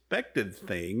expected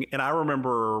thing. And I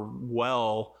remember,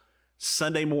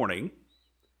 Sunday morning,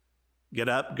 get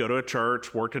up, go to a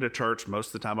church, worked at a church. Most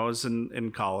of the time I was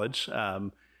in college.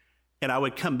 And I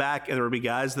would come back and there would be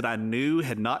guys that I knew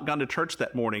had not gone to church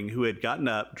that morning who had gotten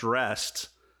up, dressed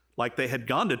like they had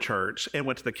gone to church and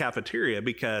went to the cafeteria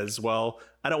because, well,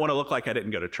 I don't want to look like I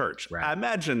didn't go to church. Right. I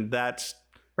imagine that's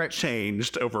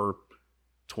changed over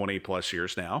 20 plus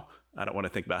years now. I don't want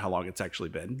to think about how long it's actually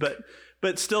been,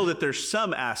 but still that there's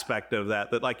some aspect of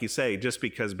that, like you say, just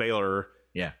because Baylor,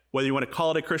 whether you want to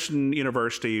call it a Christian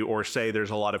university or say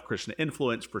there's a lot of Christian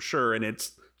influence for sure. And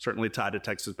it's certainly tied to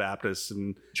Texas Baptists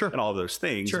and all of those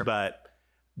things, but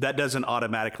that doesn't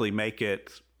automatically make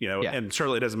it, and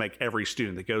certainly doesn't make every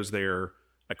student that goes there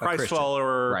a Christ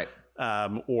follower,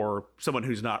 or someone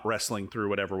who's not wrestling through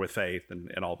whatever with faith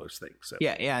and all those things. So.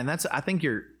 Yeah. And I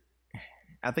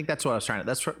think that's what I was trying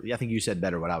to, I think you said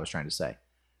better what I was trying to say.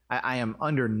 I am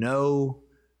under no,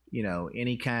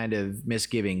 any kind of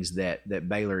misgivings that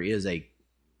Baylor is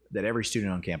that every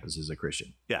student on campus is a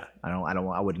Christian. Yeah.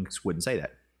 I wouldn't say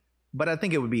that. But I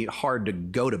think it would be hard to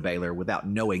go to Baylor without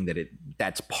knowing that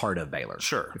that's part of Baylor.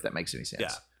 Sure. If that makes any sense.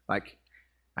 Yeah. Like,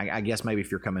 I guess maybe if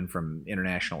you're coming from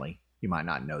internationally, you might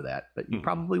not know that, but you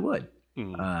probably would.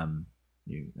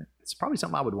 It's probably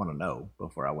something I would want to know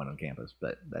before I went on campus,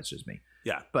 but that's just me.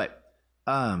 Yeah. But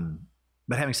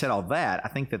having said all that, I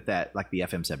think that like the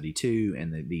FM 72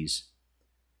 and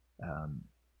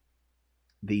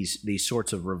these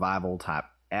sorts of revival type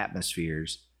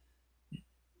atmospheres,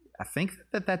 I think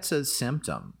that's a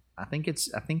symptom. I think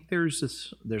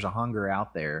there's a hunger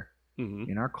out there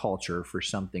in our culture for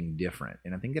something different,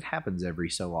 and I think it happens every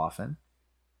so often.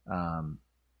 And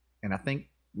I think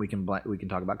we can talk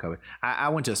about COVID. I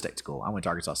went to a state school. I went to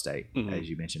Arkansas State, as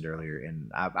you mentioned earlier,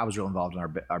 and I was real involved in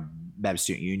our Baptist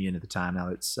Student Union at the time. Now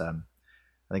it's I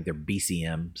think they're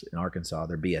BCMs in Arkansas,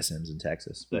 they're BSMs in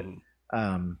Texas, but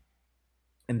and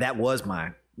that was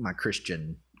my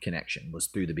Christian connection was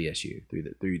through the BSU, through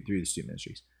the student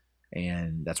ministries,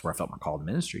 and that's where I felt my call to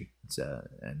ministry. It's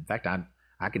in fact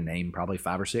I can name probably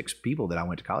 5 or 6 people that I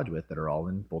went to college with that are all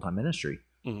in full-time ministry,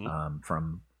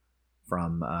 from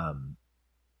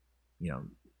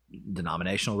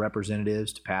denominational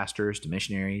representatives to pastors to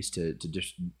missionaries to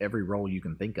just every role you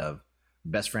can think of.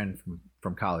 Best friend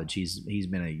from college, he's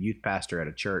been a youth pastor at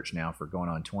a church now for going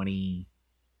on 20,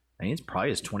 I think it's probably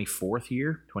his 24th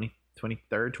year,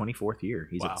 23rd, 24th year.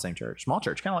 He's at the same church, small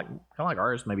church, kind of like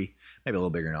ours, maybe a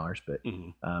little bigger than ours, but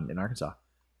in Arkansas.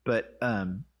 But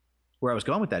where I was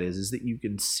going with that is that you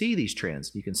can see these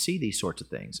trends, you can see these sorts of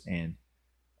things, and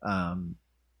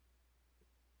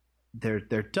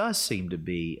there does seem to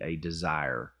be a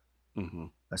desire,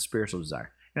 a spiritual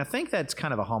desire. And I think that's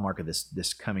kind of a hallmark of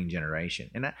this coming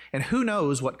generation. And who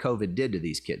knows what COVID did to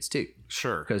these kids too.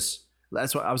 Sure. Because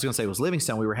that's what I was going to say was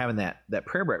Livingstone. We were having that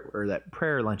prayer break or that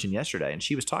prayer luncheon yesterday, and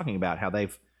she was talking about how they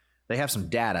have some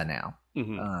data now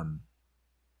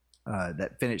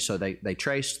that finished. So they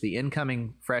traced the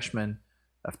incoming freshmen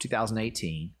of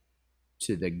 2018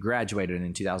 to the graduated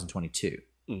in 2022.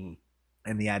 And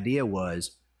the idea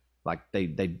was, like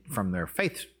they from their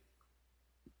faith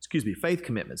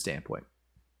commitment standpoint,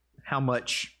 how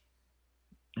much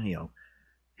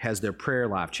has their prayer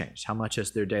life changed? How much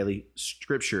has their daily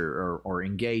scripture or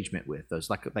engagement with those?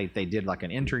 Like they did like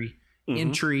an entry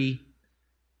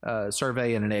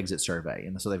survey and an exit survey,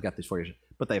 and so they've got these 4 years.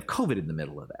 But they have COVID in the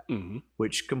middle of that,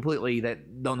 which completely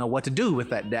that don't know what to do with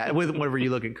that data. Whenever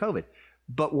you look at COVID,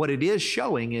 but what it is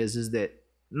showing is that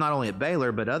not only at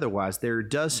Baylor, but otherwise, there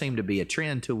does seem to be a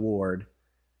trend toward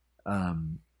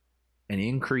an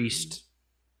increased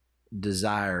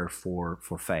desire for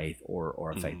faith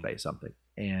or a faith-based something.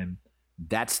 And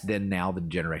that's then now the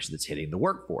generation that's hitting the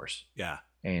workforce. Yeah.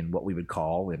 And what we would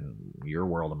call, in your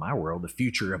world and my world, the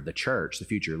future of the church, the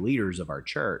future leaders of our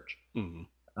church.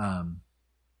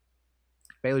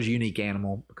 Baylor's a unique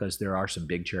animal because there are some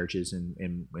big churches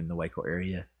in the Waco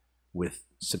area with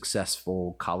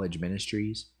successful college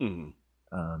ministries.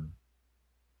 I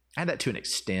had that to an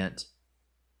extent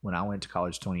when I went to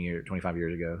college 25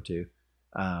 years ago too,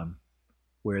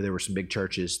 where there were some big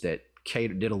churches that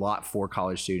did a lot for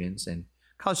college students, and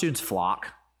college students flock.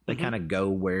 They kind of go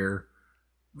where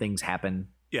things happen.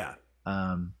 Yeah.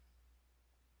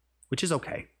 Which is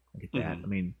okay. I get that. I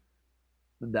mean,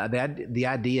 the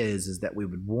idea is that we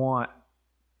would want,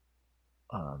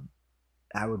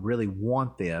 I would really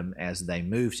want them as they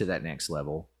move to that next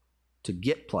level to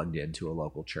get plugged into a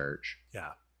local church. Yeah.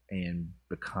 And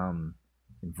become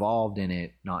involved in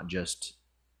it, not just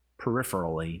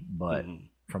peripherally, but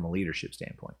from a leadership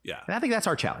standpoint. Yeah. And I think that's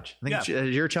our challenge. I think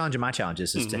your challenge and my challenge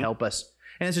is to help us.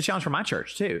 And it's a challenge for my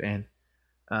church too. And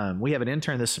we have an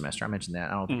intern this semester. I mentioned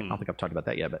that. I don't think I've talked about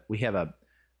that yet, but we have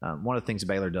one of the things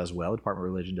Baylor does well, the Department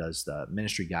of Religion does the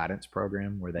ministry guidance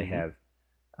program where they have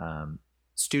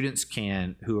students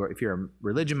if you're a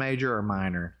religion major or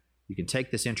minor, you can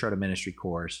take this intro to ministry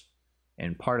course.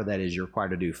 And part of that is you're required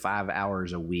to do 5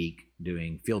 hours a week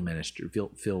doing field ministry,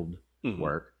 field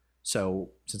work. So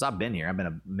since I've been here, I've been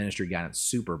a ministry guidance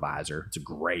supervisor. It's a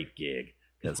great gig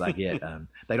because I get,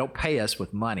 they don't pay us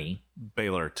with money.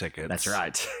 Baylor tickets. That's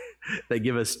right. They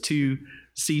give us 2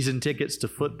 season tickets to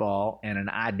football and an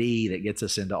ID that gets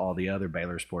us into all the other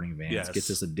Baylor sporting events, gets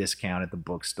us a discount at the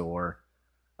bookstore.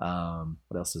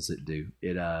 What else does it do?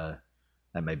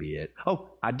 That may be it.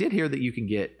 Oh, I did hear that you can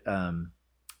get the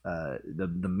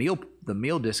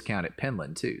meal discount at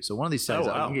Penland too. So one of these times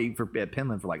I can get at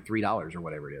Penland for like $3 or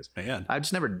whatever it is. Man, I've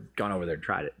just never gone over there and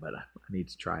tried it, but I need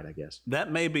to try it, I guess.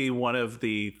 That may be one of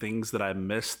the things that I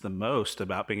miss the most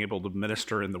about being able to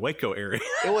minister in the Waco area.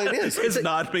 Well, it is. It's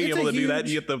not being able to do that and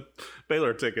get the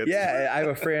Baylor tickets. Yeah, I have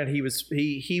a friend. He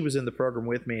was in the program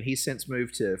with me, and he's since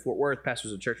moved to Fort Worth.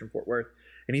 Pastors a church in Fort Worth.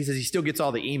 And he says he still gets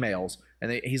all the emails.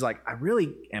 And he's like, I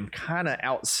really am kind of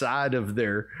outside of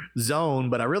their zone,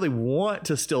 but I really want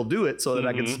to still do it so that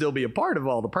I can still be a part of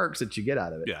all the perks that you get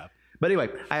out of it. Yeah. But anyway,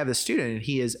 I have this student, and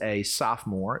he is a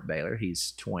sophomore at Baylor.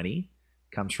 He's 20,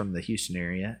 comes from the Houston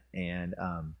area. And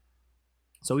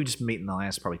so we just meet in the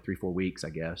last probably 3-4 weeks,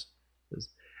 I guess.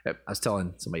 I was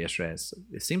telling somebody yesterday,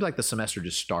 it seems like the semester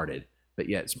just started. But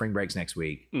yet spring break's next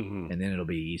week, and then it'll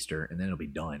be Easter, and then it'll be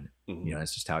done. You know,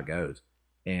 that's just how it goes.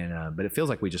 And but it feels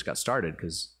like we just got started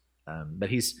because but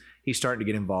he's starting to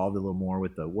get involved a little more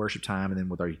with the worship time and then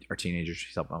with our teenagers.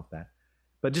 He's helping out with that.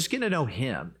 But just getting to know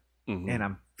him, and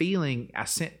I'm feeling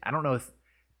I don't know if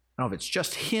it's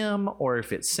just him or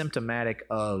if it's symptomatic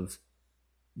of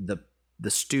the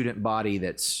student body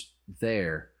that's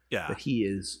there. Yeah. But he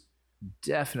is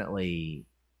definitely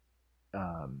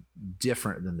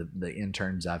different than the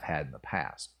interns I've had in the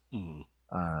past,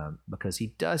 because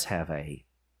he does have a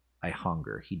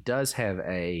hunger. He does have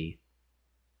an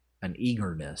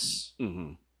eagerness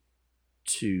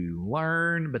to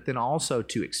learn, but then also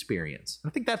to experience. I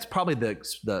think that's probably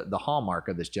the hallmark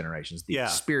of this generation is the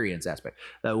experience aspect.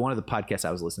 One of the podcasts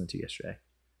I was listening to yesterday,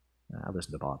 I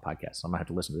listened to a lot of podcasts, so I'm gonna have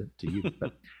to listen to you,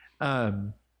 but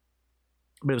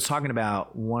it was talking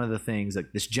about one of the things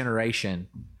that this generation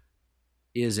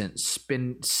isn't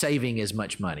saving as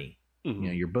much money. You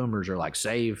know, your boomers are like,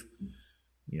 save,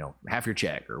 half your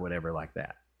check or whatever like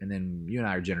that. And then you and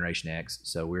I are Generation X,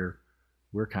 so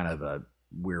we're kind of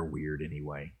we're weird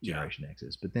anyway, Generation X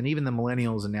is. But then even the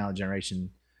millennials and now Generation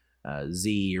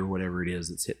Z or whatever it is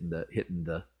that's hitting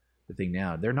the thing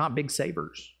now, they're not big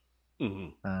savers,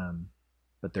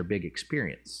 but they're big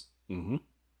experience.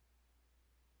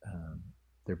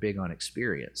 They're big on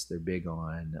experience. They're big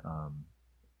on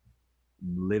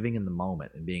living in the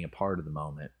moment and being a part of the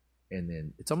moment. And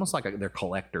then it's almost like they're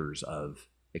collectors of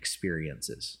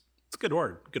experiences. It's a good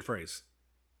word, good phrase.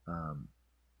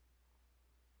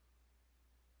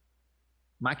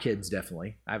 My kids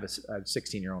definitely. I have a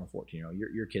 16-year-old and a 14-year-old.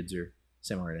 Your kids are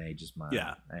similar in age as mine.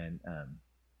 Yeah. And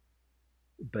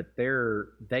but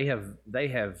they have.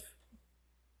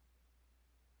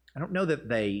 I don't know that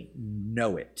they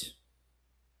know it,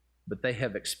 but they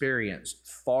have experienced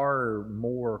far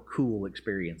more cool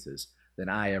experiences than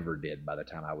I ever did by the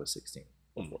time I was 16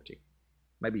 or 14.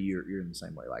 Maybe you're in the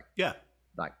same way. Like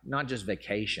not just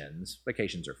vacations.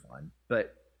 Vacations are fun,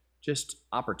 but just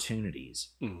opportunities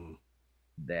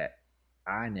that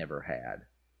I never had.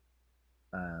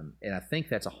 And I think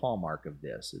that's a hallmark of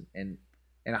this. And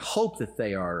I hope that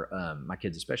they are, my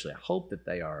kids especially, I hope that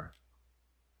they are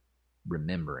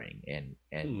remembering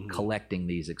and collecting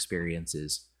these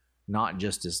experiences, not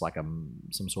just as like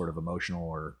some sort of emotional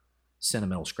or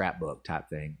sentimental scrapbook type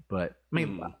thing, but I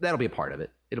mean, that'll be a part of it.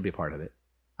 It'll be a part of it.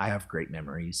 I have great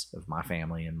memories of my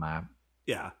family and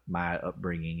my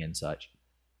upbringing and such,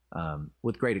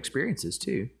 with great experiences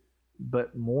too,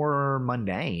 but more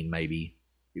mundane maybe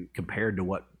compared to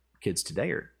what kids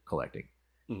today are collecting.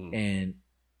 And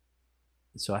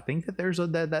so I think that there's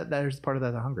there's part of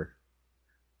that hunger.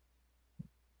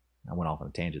 I went off on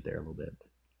a tangent there a little bit.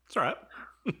 It's all right.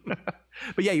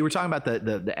 But yeah, you were talking about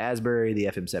the Asbury, the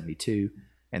FM72,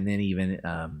 and then even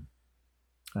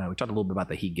we talked a little bit about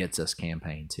the He Gets Us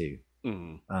campaign too.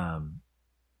 I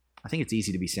think it's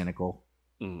easy to be cynical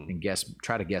and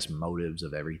try to guess motives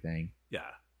of everything. Yeah.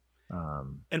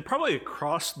 And probably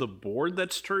across the board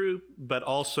that's true, but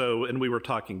also, and we were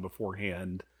talking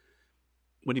beforehand,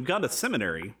 when you've gone to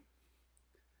seminary,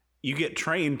 you get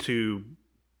trained to,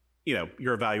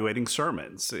 you're evaluating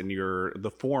sermons and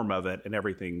the form of it and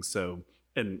everything. So,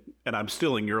 and I'm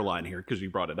stealing your line here because you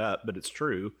brought it up, but it's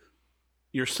true.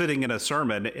 You're sitting in a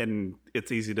sermon and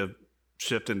it's easy to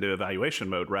shift into evaluation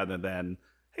mode rather than,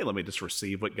 hey, let me just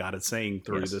receive what God is saying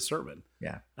through this sermon.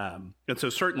 Yeah. And so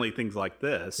certainly things like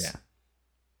this,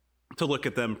 to look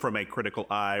at them from a critical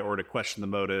eye or to question the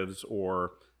motives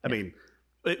or, I mean,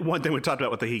 one thing we talked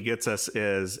about with the He Gets Us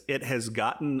is it has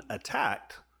gotten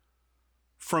attacked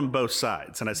from both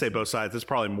sides. And I say both sides, it's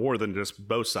probably more than just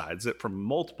both sides, from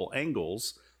multiple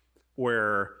angles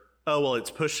where, oh, well,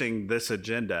 it's pushing this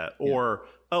agenda or,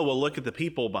 oh, well, look at the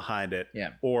people behind it. Yeah.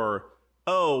 Or,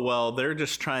 oh, well, they're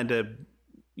just trying to,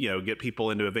 get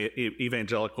people into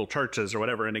evangelical churches or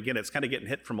whatever. And again, it's kind of getting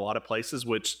hit from a lot of places,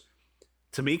 which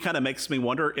to me kind of makes me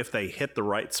wonder if they hit the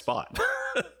right spot.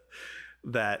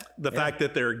 That the fact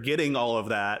that they're getting all of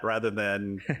that rather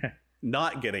than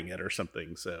not getting it or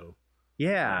something. So,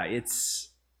 yeah,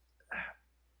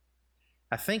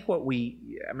 I think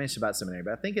I mentioned about seminary,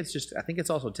 but I think it's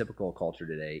also typical of culture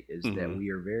today is that we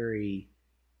are very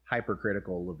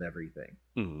hypercritical of everything.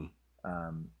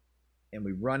 And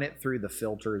we run it through the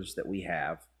filters that we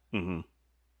have,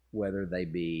 whether they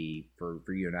be for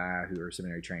you and I who are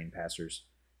seminary trained pastors,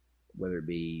 whether it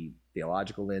be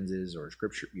theological lenses or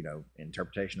scripture,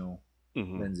 interpretational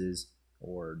lenses,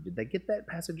 or did they get that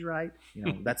passage right?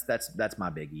 That's my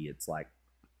biggie. It's like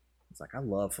I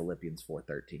love Philippians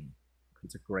 4:13.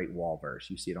 It's a great wall verse.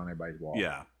 You see it on everybody's wall.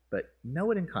 Yeah. But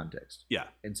know it in context. Yeah.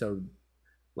 And so,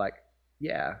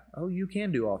 you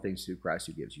can do all things through Christ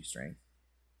who gives you strength.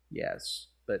 Yes.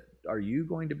 But are you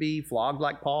going to be flogged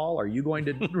like Paul? Are you going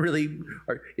to really,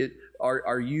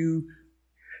 are you,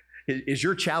 is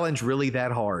your challenge really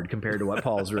that hard compared to what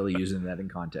Paul's really using that in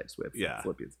context with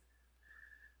Philippians?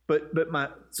 But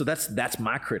that's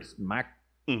my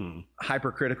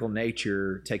hypercritical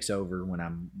nature takes over when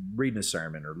I'm reading a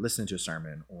sermon or listening to a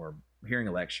sermon or hearing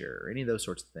a lecture or any of those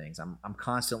sorts of things. I'm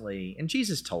constantly, and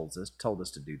Jesus told us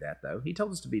to do that though. He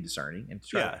told us to be discerning and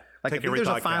try. Like I think there's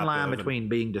a fine line between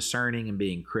being discerning and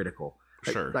being critical.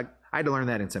 Sure. Like I had to learn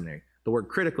that in seminary. The word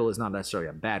critical is not necessarily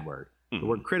a bad word. The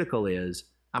word critical is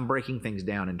I'm breaking things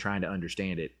down and trying to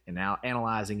understand it and now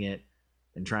analyzing it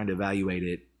and trying to evaluate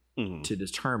it to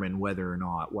determine whether or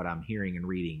not what I'm hearing and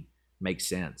reading makes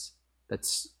sense.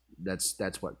 That's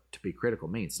what to be critical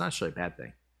means. It's not necessarily a bad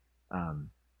thing.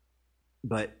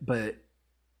 But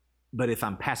if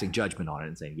I'm passing judgment on it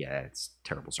and saying, yeah, it's a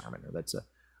terrible sermon, or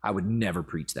I would never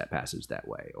preach that passage that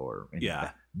way, or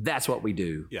that's what we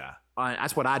do. Yeah,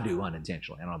 that's what I do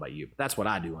unintentionally. I don't know about you, but that's what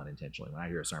I do unintentionally. When I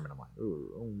hear a sermon, I'm like,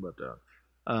 ooh,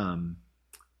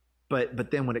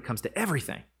 but then when it comes to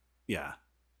everything,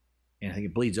 and I think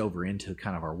it bleeds over into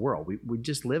kind of our world. We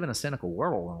just live in a cynical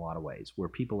world in a lot of ways, where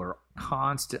people are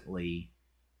constantly,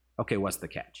 okay, what's the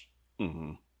catch?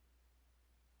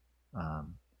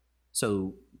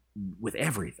 So with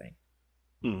everything,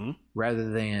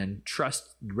 rather than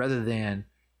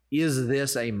is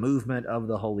this a movement of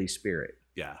the Holy Spirit?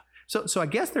 Yeah. So I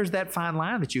guess there's that fine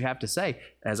line that you have to say,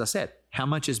 as I said, how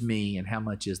much is me and how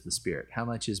much is the Spirit? How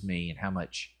much is me and how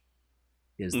much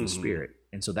is the Spirit?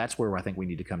 And so that's where I think we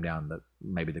need to come down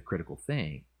maybe the critical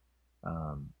thing.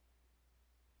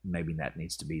 Maybe that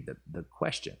needs to be the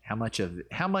question. How much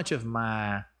of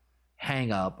my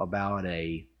hang up about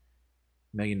a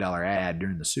 $1 million ad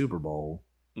during the Super Bowl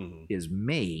is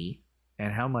me,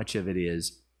 and how much of it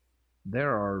is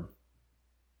there are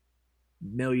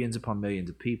millions upon millions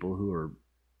of people who are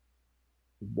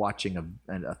watching a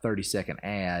 30-second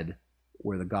ad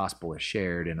where the gospel is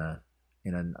shared in a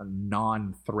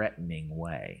non-threatening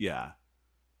way. Yeah.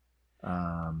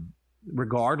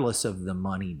 Regardless of the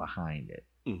money behind it.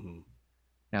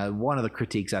 Now, one of the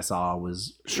critiques I saw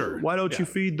was, why don't you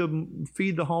feed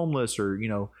the homeless, or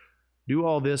do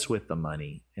all this with the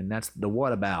money? And that's the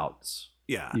whatabouts.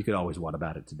 Yeah. You could always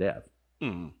whatabout it to death.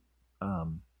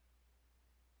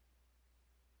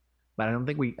 But I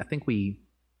think we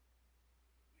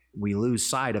lose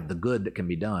sight of the good that can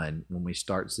be done when we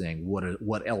start saying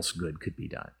what else good could be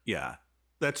done. Yeah,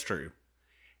 that's true.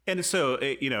 And so,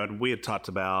 and we had talked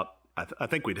about, I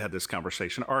think we'd had this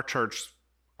conversation. Our church,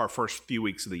 our first few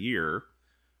weeks of the year,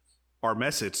 our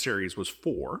message series was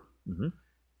 4.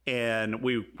 And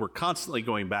we were constantly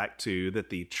going back to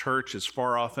that the church is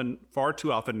far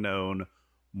too often known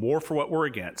more for what we're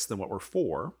against than what we're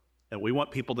for. And we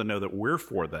want people to know that we're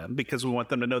for them because we want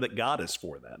them to know that God is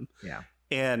for them. Yeah.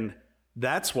 And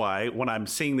that's why when I'm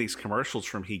seeing these commercials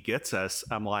from He Gets Us,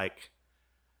 I'm like,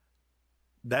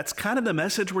 that's kind of the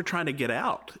message we're trying to get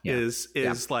out is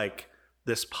like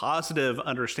this positive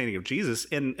understanding of Jesus.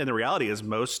 And the reality is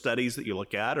most studies that you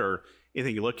look at or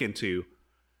anything you look into,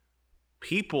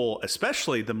 people,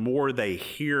 especially the more they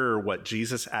hear what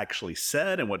Jesus actually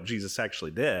said and what Jesus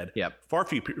actually did, far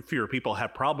fewer people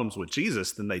have problems with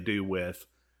Jesus than they do with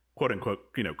quote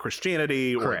unquote,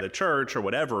 Christianity or the church or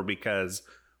whatever, because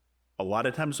a lot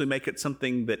of times we make it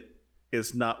something that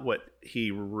is not what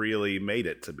he really made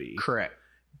it to be. Correct.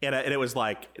 And it was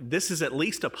like, this is at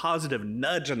least a positive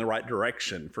nudge in the right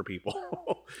direction for people.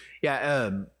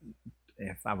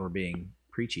 If I were being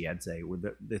preachy, I'd say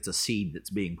it's a seed that's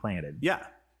being planted. Yeah.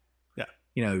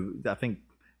 I think,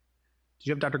 did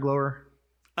you have Dr. Glower?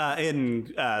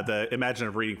 In the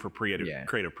Imaginative Reading for Creative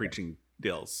Preaching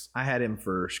deals. I had him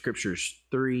for Scriptures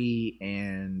 3,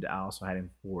 and I also had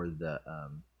him for the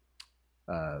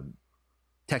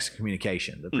Text of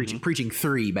Communication, the Preaching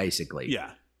 3, basically.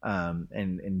 Yeah.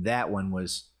 And that one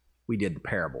we did the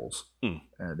parables.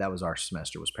 That was our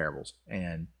semester, was parables.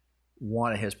 And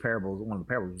one of the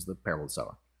parables was the parable of the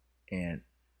sower. And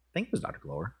I think it was Dr.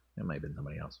 Glower. It might have been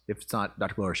somebody else. If it's not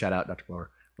Dr. Glower, shout out Dr. Glower.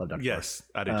 Love Dr. Glower. Yes,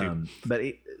 I do too. But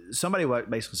somebody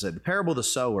basically said the parable of the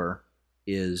sower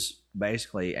is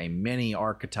basically a mini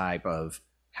archetype of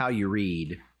how you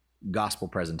read gospel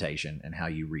presentation and how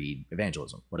you read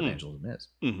evangelism, what evangelism is.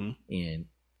 And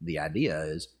the idea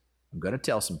is, I'm going to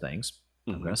tell some things,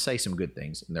 I'm going to say some good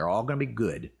things, and they're all going to be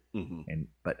good,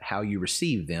 but how you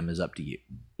receive them is up to you.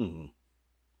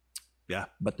 Yeah.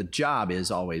 But the job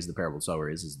is always, the parable of the sower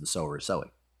is the sower is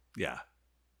sowing. Yeah.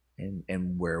 And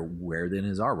where then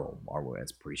is our role? Our role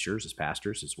as preachers, as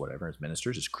pastors, as whatever, as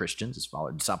ministers, as Christians, as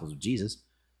disciples of Jesus,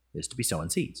 is to be sowing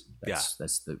seeds. That's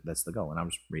the goal. And I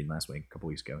was reading last week, a couple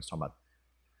weeks ago, I was talking about,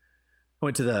 I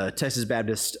went to the Texas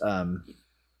Baptist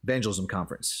Evangelism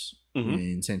Conference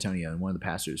in San Antonio, and one of the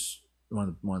pastors, one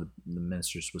of the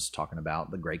ministers was talking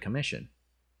about the Great Commission.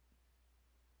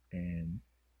 And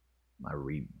I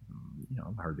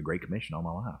I've heard the Great Commission all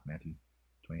my life, Matthew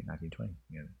 28, 19, 20.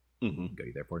 Go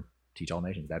ye therefore, teach all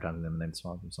nations, baptizing them in the name of the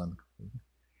Father, the Son,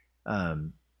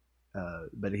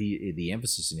 but the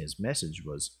emphasis in his message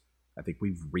was, I think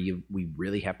we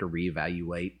really have to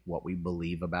reevaluate what we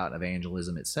believe about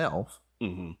evangelism itself,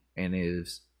 and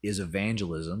is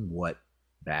evangelism what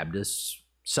Baptists,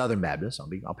 Southern Baptists, I'll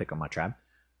pick on my tribe,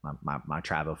 my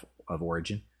tribe of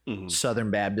origin, Southern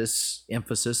Baptists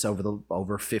emphasis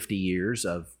over 50 years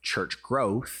of church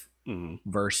growth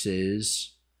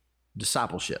versus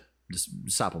discipleship,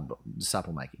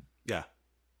 disciple making. Yeah.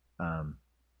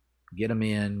 Get them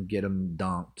in, get them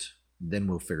dunked, then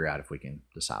we'll figure out if we can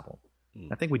disciple.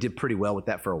 I think we did pretty well with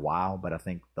that for a while, but I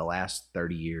think the last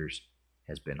 30 years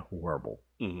has been horrible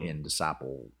in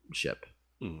discipleship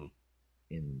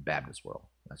in Baptist world.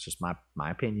 That's just my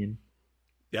opinion.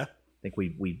 Yeah. I think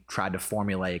we tried to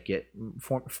make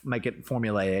it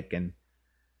formulaic, and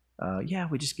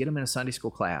we just get them in a Sunday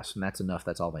school class, and that's enough.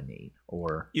 That's all they need.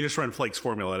 Or you just run Flake's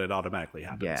formula, and it automatically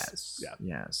happens.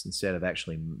 Yes. Instead of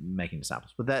actually making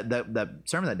disciples. But that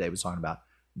sermon that day was talking about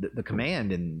the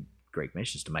command in Great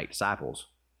Commission is to make disciples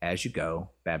as you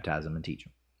go, baptize them and teach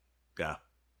them. Yeah,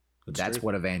 that's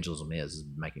what evangelism is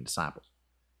making disciples.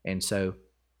 And so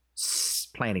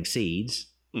planting seeds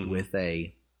with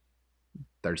a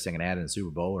 30-second ad in the Super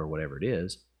Bowl or whatever it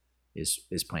is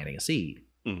planting a seed.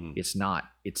 It's not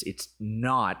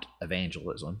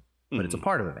evangelism, but it's a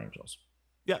part of evangelism.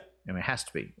 Yeah. I mean, it has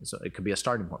to be. So it could be a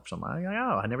starting point for somebody.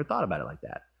 I never thought about it like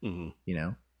that.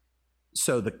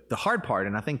 So the hard part,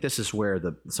 and I think this is where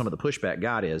some of the pushback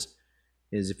got is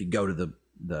if you go to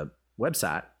the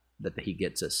website that he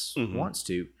gets us wants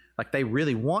to, like, they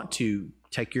really want to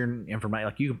take your information,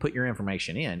 like you can put your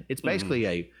information in. It's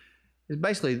basically it's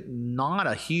basically not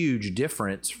a huge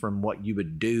difference from what you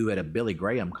would do at a Billy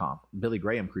Graham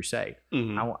crusade.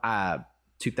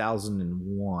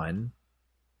 2001,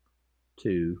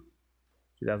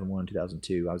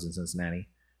 2002, I was in Cincinnati,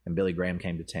 and Billy Graham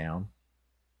came to town.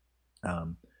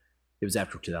 It was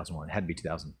after 2001. It had to be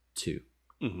 2002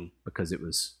 because it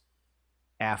was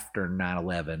after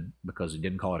 9/11, because it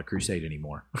didn't call it a crusade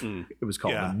anymore. It was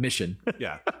called a mission.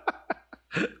 Yeah.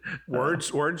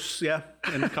 Words, in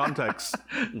context.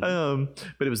 But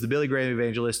it was the Billy Graham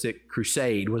Evangelistic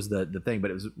Crusade was the thing, but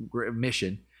it was a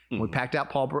mission. We packed out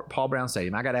Paul Brown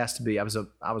Stadium. I got asked to be. I was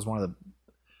one of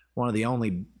the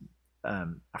only. I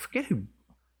forget who.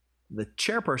 The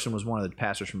chairperson was one of the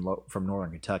pastors from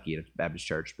Northern Kentucky at a Baptist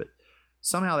church, but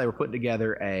somehow they were putting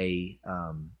together a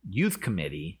youth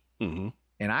committee, and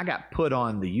I got put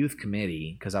on the youth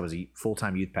committee because I was a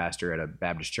full-time youth pastor at a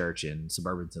Baptist church in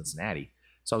suburban Cincinnati.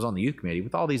 So I was on the youth committee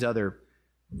with all these other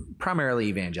primarily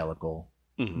evangelical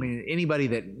I mean, anybody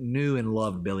that knew and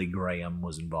loved Billy Graham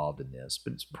was involved in this,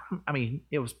 but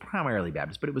it was primarily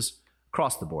Baptist, but it was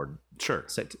across the board. Sure.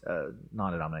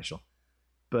 Non-denominational.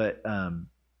 But,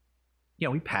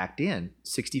 we packed in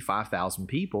 65,000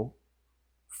 people,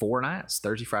 4 nights,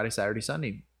 Thursday, Friday, Saturday,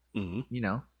 Sunday.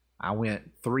 Mm-hmm. I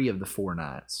went 3 of the 4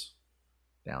 nights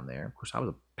down there. Of course, I was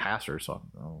a pastor, so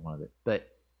I don't want it, but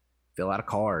fill out a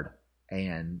card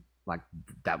and like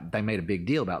that, they made a big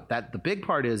deal about that. The big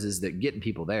part is that getting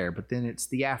people there, but then it's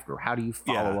the after. How do you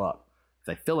follow up? If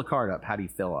they fill a card up, how do you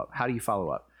fill up? How do you follow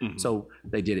up? Mm-hmm. So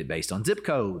they did it based on zip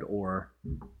code or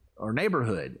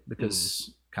neighborhood,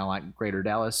 because kind of like Greater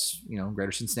Dallas,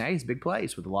 Greater Cincinnati is a big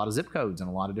place with a lot of zip codes and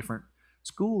a lot of different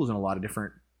schools and a lot of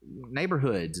different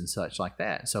neighborhoods and such like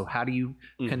that. So how do you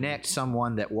connect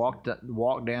someone that walked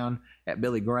down at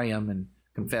Billy Graham and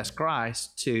confessed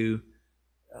Christ to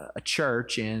a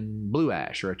church in Blue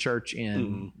Ash or a church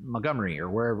in Montgomery or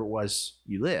wherever it was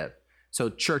you live? So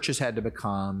churches had to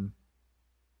become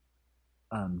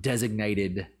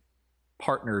designated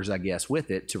partners, I guess,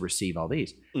 with it to receive all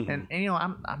these. And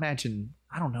I imagine,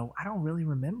 I don't know, I don't really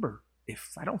remember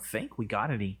I don't think we got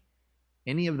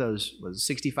any of those. Was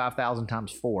 65,000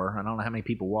 times 4. I don't know how many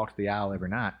people walked the aisle every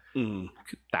night.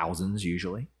 Thousands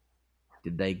usually.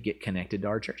 Did they get connected to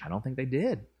our church? I don't think they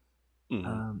did.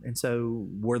 And so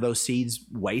were those seeds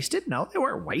wasted? No, they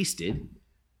weren't wasted,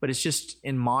 but it's just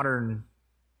in modern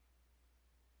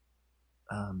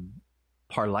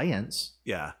parlance.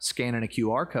 Yeah. Scanning a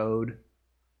QR code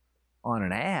on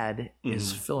an ad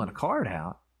is filling a card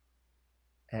out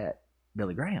at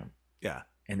Billy Graham. Yeah.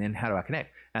 And then how do I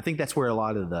connect? And I think that's where a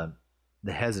lot of the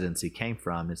hesitancy came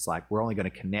from. It's like, we're only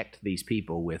going to connect these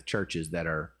people with churches that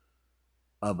are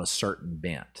of a certain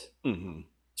bent,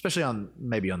 especially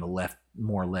maybe on the left,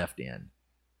 more left end,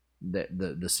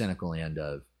 the cynical end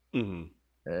of,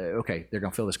 okay, they're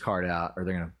going to fill this card out, or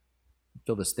they're going to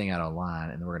fill this thing out online,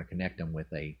 and then we're going to connect them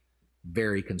with a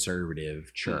very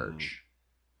conservative church.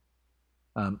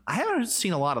 I haven't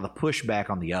seen a lot of the pushback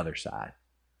on the other side,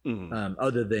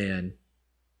 other than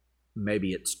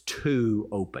maybe it's too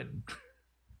open.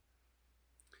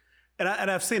 And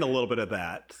I've seen a little bit of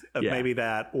that, maybe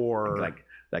that, or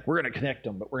like we're going to connect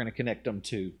them, but we're going to connect them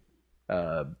to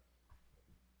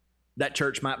that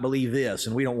church might believe this,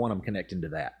 and we don't want them connecting to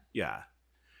that. Yeah.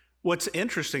 What's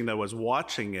interesting though was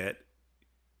watching it,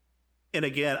 and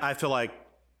again, I feel like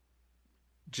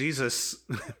Jesus.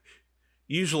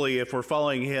 Usually, if we're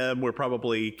following him, we're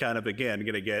probably kind of, again,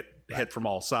 going to get hit from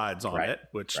all sides on it,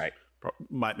 which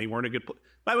might mean we're in a good place.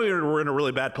 Might mean we're in a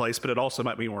really bad place, but it also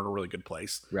might mean we're in a really good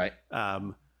place. Right.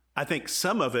 I think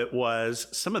some of it was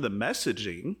some of the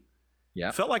messaging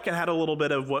felt like it had a little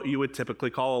bit of what you would typically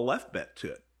call a left bent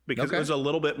to it, because it was a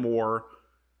little bit more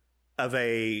of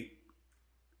and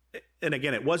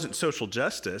again, it wasn't social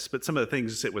justice, but some of the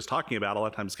things it was talking about a lot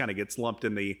of times kind of gets lumped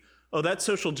in the, that's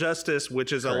social justice,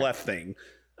 which is a left thing.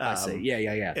 I see.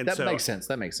 Yeah.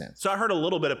 That makes sense. So I heard a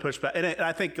little bit of pushback. And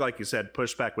I think, like you said,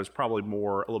 pushback was probably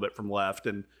more a little bit from left,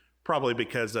 and probably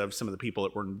because of some of the people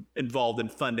that were involved in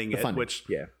funding it, which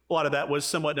a lot of that was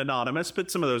somewhat anonymous,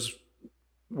 but some of those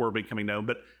were becoming known.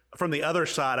 But from the other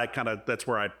side, that's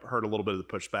where I heard a little bit of the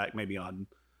pushback maybe on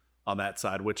that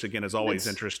side, which again is always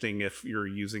interesting if you're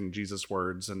using Jesus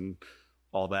words and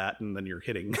all that, and then you're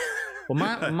hitting.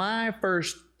 Well, my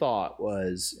first thought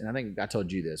was, and I think I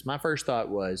told you this, my first thought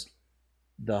was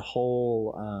the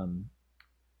whole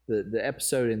the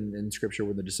episode in Scripture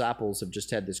where the disciples have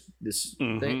just had this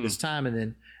thing, this time, and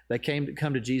then they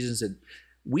come to Jesus and said,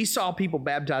 "We saw people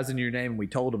baptized in your name, and we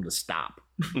told them to stop."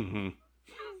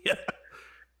 Yeah.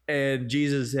 And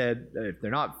Jesus said, "If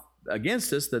they're not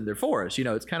against us, then they're for us."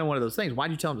 It's kind of one of those things.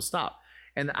 Why'd you tell them to stop?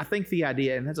 And I think the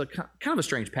idea, and that's a kind of a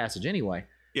strange passage anyway.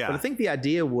 Yeah. But I think the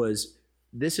idea was,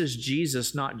 this is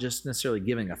Jesus not just necessarily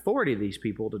giving authority to these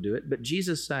people to do it, but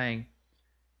Jesus saying,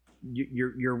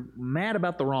 you're mad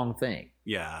about the wrong thing.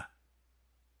 Yeah.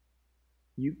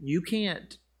 We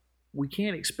can't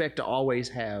expect to always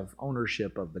have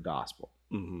ownership of the gospel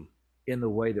in the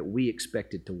way that we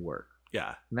expect it to work.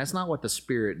 Yeah. And that's not what the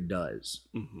Spirit does.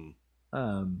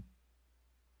 And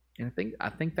I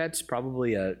think that's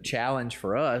probably a challenge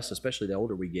for us, especially the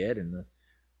older we get, and the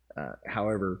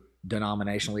however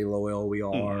denominationally loyal we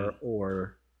are,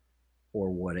 or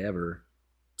whatever,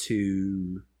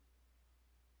 to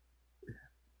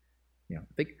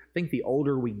I think the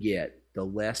older we get, the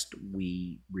less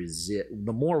we resist,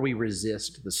 the more we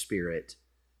resist the Spirit,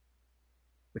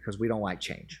 because we don't like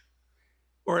change.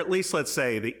 Or at least, let's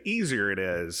say, the easier it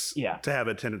is to have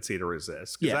a tendency to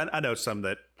resist. Because I know some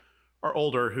that are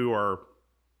older who are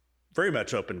very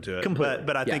much open to it. Completely.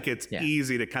 But I think it's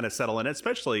easy to kind of settle in,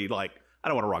 especially like I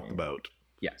don't want to rock the boat.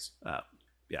 Yes.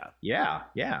 Yeah.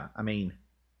 Yeah. I mean,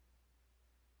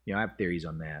 I have theories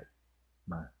on that.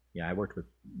 I worked with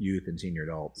youth and senior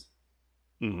adults.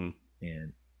 Mm-hmm.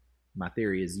 And my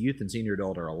theory is youth and senior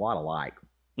adult are a lot alike.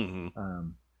 Mm-hmm.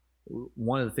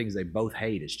 One of the things they both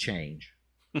hate is change.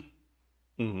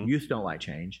 Mm-hmm. Youth don't like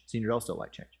change. Senior adults don't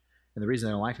like change. And the reason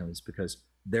they don't like them is because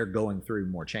they're going through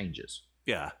more changes.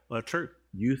 Yeah, well, true.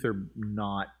 Youth are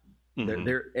not.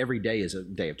 They're every day is a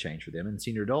day of change for them, and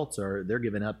senior adults they're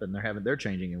giving up and they're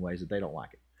changing in ways that they don't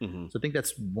like it. Mm-hmm. So I think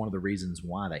that's one of the reasons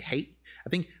why they hate. I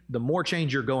think the more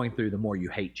change you're going through, the more you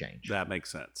hate change. That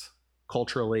makes sense.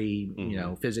 Culturally,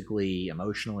 physically,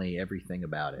 emotionally, everything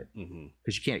about it,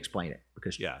 because you can't explain it.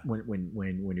 Because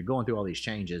when you're going through all these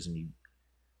changes and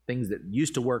things that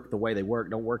used to work the way they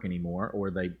work don't work anymore,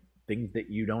 or things that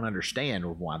you don't understand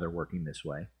of why they're working this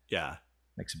way. Yeah.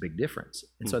 Makes a big difference.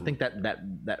 And so I think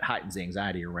that heightens the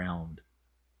anxiety around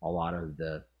a lot of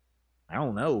I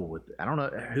don't know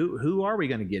who are we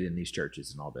going to get in these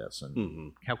churches and all this,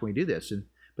 and how can we do this?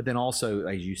 But then also,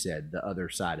 as you said, the other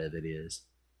side of it is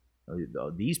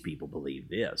these people believe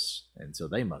this, and so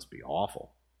they must be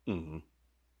awful. I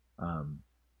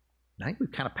think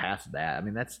we've kind of passed that. I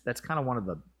mean, that's kind of one of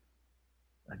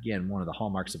the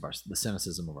hallmarks of the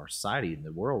cynicism of our society and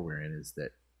the world we're in, is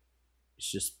that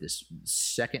it's just this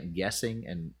second guessing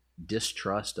and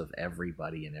distrust of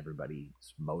everybody and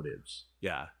everybody's motives.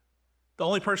 Yeah. The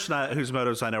only person whose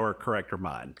motives I know are correct are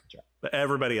mine. Sure. But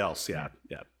everybody else, yeah.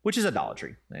 Which is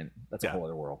idolatry, and that's a whole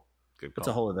other world. Good call. That's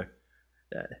a whole other.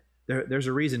 There's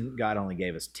a reason God only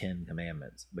gave us 10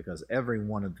 commandments, because every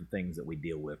one of the things that we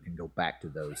deal with can go back to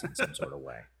those in some sort of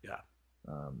way. Yeah.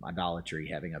 Idolatry,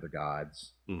 having other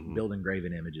gods, building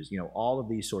graven images, all of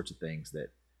these sorts of things that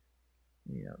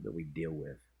that we deal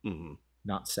with.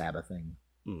 Not Sabbathing,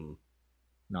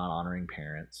 not honoring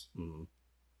parents,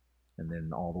 and then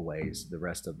the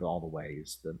rest of all the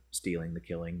ways, the stealing, the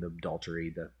killing, the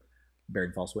adultery, the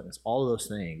bearing false witness, all of those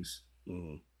things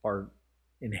are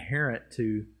inherent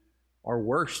to our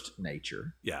worst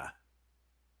nature. Yeah.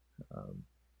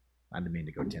 I didn't mean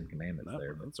to go 10 commandments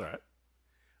there. But that's all right.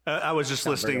 I was just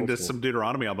listening to some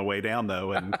Deuteronomy on the way down,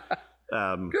 though, and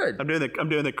good. I'm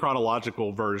doing the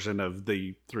chronological version of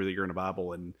through the Year in the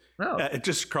Bible, and it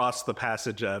just crossed the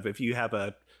passage of, if you have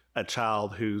a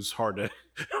child who's hard to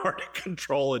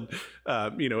control and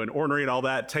and ornery and all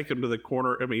that, take him to the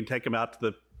corner. I mean, take him out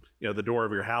to the door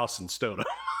of your house and stone him.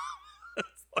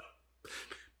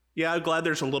 Yeah, I'm glad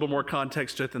there's a little more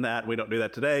context to it than that. We don't do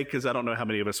that today because I don't know how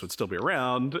many of us would still be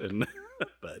around.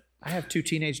 But I have 2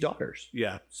 teenage daughters.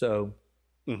 Yeah. So,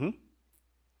 the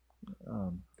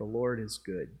Lord is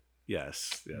good.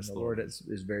 Yes. And the Lord is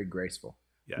very graceful.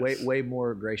 Yes. Way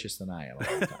more gracious than I am a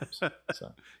lot of times.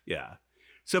 So. Yeah.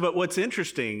 So, but what's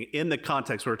interesting in the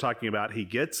context we're talking about, he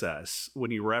gets us when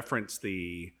you reference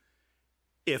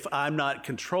if I'm not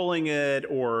controlling it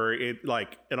or it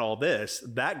and all this,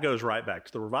 that goes right back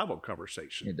to the revival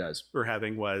conversation. It does. We're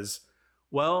having was,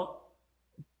 well,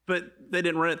 but they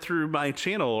didn't run it through my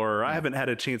channel, or I haven't had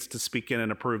a chance to speak in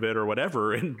and approve it or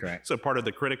whatever. And Correct. So part of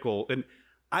the critical, and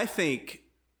I think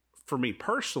for me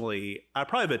personally, I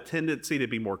probably have a tendency to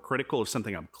be more critical of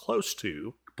something I'm close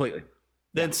to completely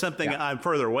than something I'm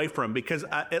further away from, because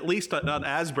at least on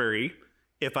Asbury,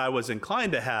 if I was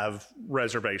inclined to have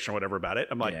reservation or whatever about it,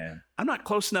 I'm like, I'm not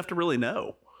close enough to really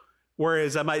know.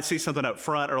 Whereas I might see something up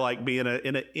front, or be in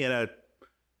a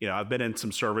I've been in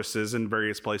some services in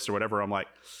various places or whatever. I'm like,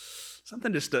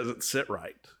 something just doesn't sit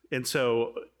right. And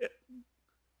so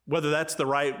whether that's the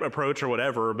right approach or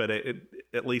whatever, but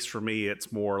at least for me,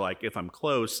 it's more like if I'm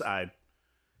close, and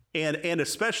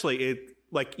especially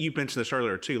like you mentioned this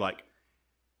earlier too,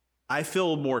 I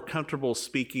feel more comfortable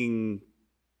speaking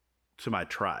to my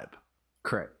tribe.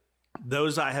 Correct.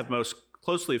 Those I have most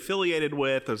closely affiliated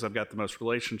with, those I've got the most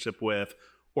relationship with,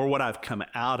 or what I've come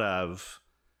out of,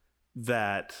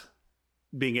 that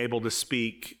being able to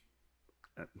speak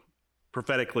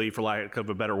prophetically, for lack of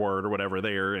a better word or whatever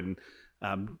there. And,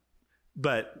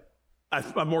 but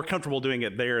I'm more comfortable doing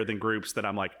it there than groups that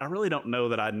I'm like, I really don't know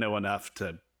that I know enough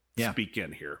to speak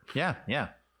in here. Yeah. Yeah.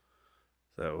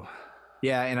 So.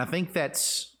 Yeah. And I think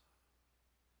that's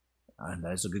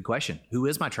a good question. Who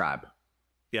is my tribe?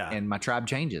 Yeah. And my tribe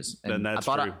changes. And that's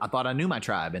I thought I knew my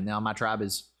tribe, and now my tribe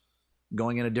is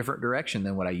going in a different direction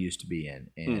than what I used to be in.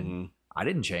 And I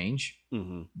didn't change,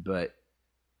 but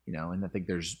and I think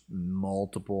there's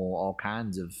all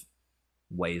kinds of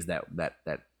ways that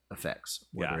affects,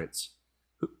 whether it's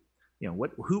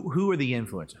who are the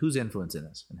influence, who's influencing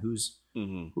us, and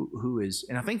who is,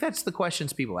 and I think that's the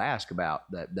questions people ask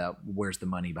about that where's the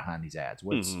money behind these ads?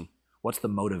 What's the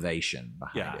motivation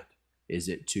behind it? Is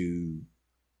it to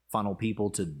funnel people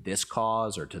to this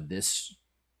cause or to this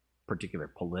particular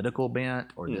political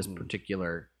bent or this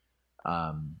particular,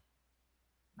 I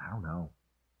don't know.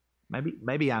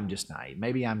 Maybe I'm just naive.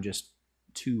 Maybe I'm just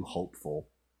too hopeful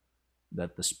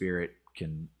that the Spirit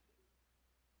can.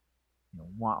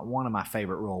 One of my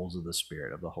favorite roles of the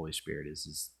Spirit, of the Holy Spirit,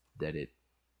 is that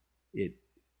it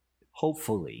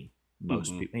hopefully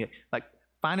most people, like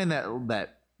finding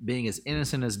that being as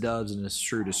innocent as doves and as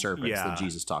shrewd as serpents that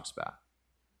Jesus talks about,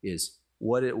 is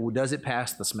does it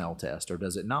pass the smell test or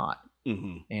does it not?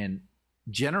 And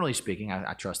generally speaking,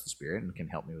 I trust the Spirit and can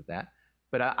help me with that.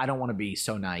 But I don't want to be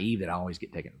so naive that I always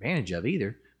get taken advantage of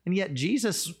either. And yet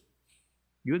Jesus,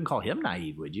 you wouldn't call him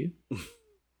naive, would you?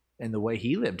 And the way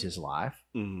he lived his life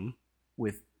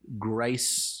with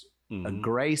grace, a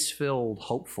grace-filled,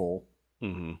 hopeful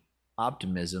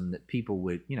optimism that people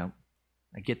would,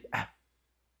 I get. Of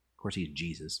course, he's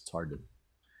Jesus. It's hard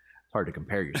to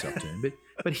compare yourself to him,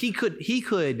 but he could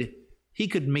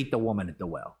meet the woman at the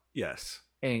well. Yes.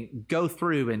 And go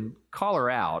through and call her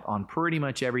out on pretty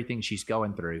much everything she's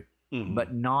going through,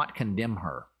 but not condemn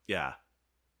her. Yeah.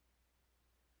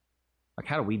 Like,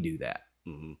 how do we do that?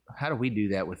 How do we do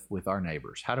that with our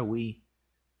neighbors? How do we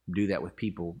do that with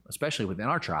people, especially within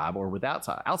our tribe or with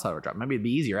outside our tribe? Maybe it'd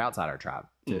be easier outside our tribe,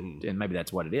 and maybe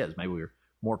that's what it is. Maybe we're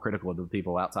more critical of the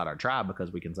people outside our tribe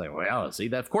because we can say, well, see,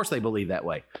 that of course they believe that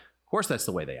way. Of course that's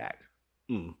the way they act,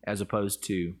 as opposed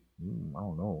to, I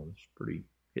don't know,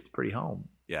 it's pretty home.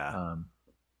 Yeah.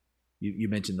 You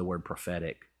mentioned the word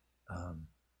prophetic.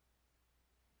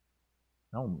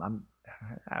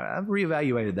 I've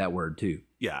reevaluated that word too.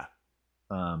 Yeah.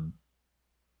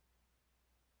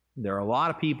 There are a lot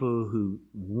of people who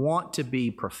want to be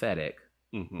prophetic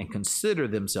and consider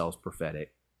themselves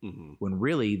prophetic when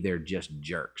really they're just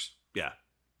jerks. Yeah.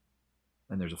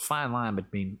 And there's a fine line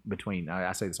between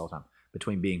I say this all the time,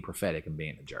 between being prophetic and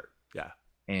being a jerk. Yeah.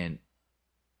 And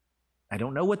I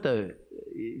don't know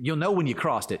you'll know when you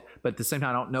crossed it, but at the same time,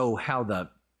 I don't know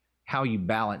how you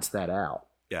balance that out.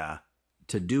 Yeah.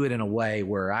 To do it in a way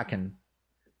where I can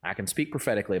speak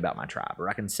prophetically about my tribe, or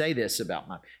I can say this about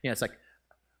it's like,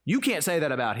 you can't say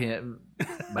that about him,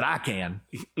 but I can.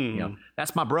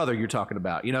 That's my brother you're talking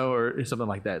about, or something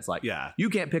like that. It's like, you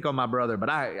can't pick on my brother, but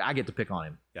I get to pick on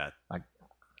him. Yeah. Like,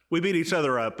 we beat each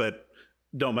other up, but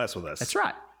don't mess with us. That's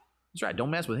right. Don't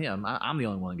mess with him. I'm the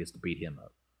only one that gets to beat him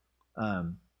up.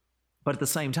 But at the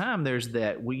same time, there's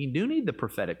that we do need the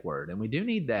prophetic word, and we do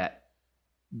need that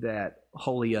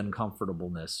holy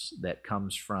uncomfortableness that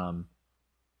comes from,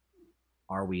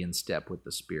 are we in step with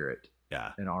the Spirit?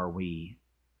 Yeah. And are we,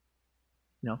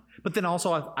 but then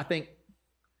also I think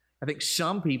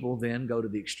some people then go to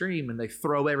the extreme and they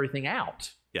throw everything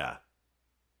out. Yeah.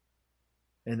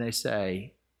 And they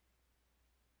say,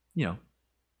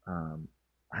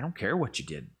 I don't care what you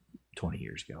did 20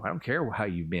 years ago. I don't care how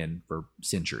you've been for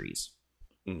centuries.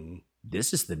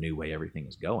 This is the new way everything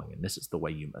is going, and this is the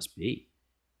way you must be.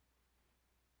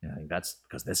 And I think that's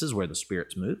because this is where the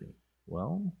Spirit's moving.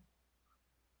 Well,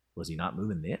 was he not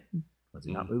moving then? Was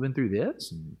he not moving through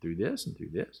this and through this and through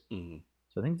this?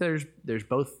 So I think there's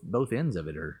both ends of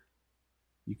it. Or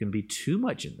you can be too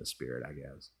much in the Spirit, I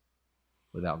guess,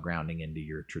 without grounding into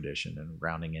your tradition and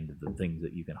grounding into the things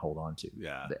that you can hold on to.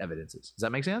 Yeah. The evidences. Does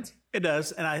that make sense? It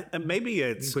does. And maybe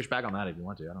it's... You can push back on that if you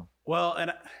want to. I don't... Well,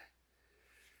 and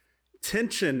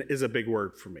tension is a big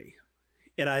word for me.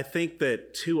 And I think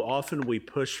that too often we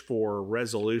push for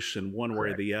resolution one way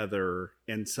or the other.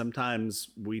 And sometimes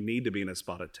we need to be in a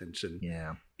spot of tension.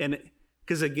 Yeah. And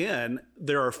because again,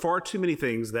 there are far too many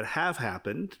things that have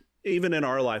happened, even in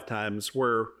our lifetimes,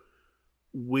 where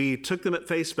we took them at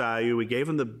face value, we gave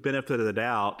them the benefit of the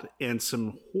doubt, and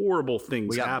some horrible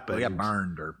things happened. We got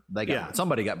burned, or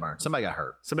somebody got burned, somebody got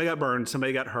hurt. Somebody got burned,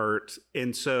 somebody got hurt.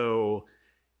 And so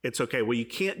it's okay. Well, you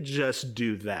can't just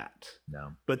do that.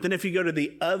 No. But then if you go to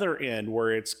the other end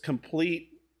where it's complete,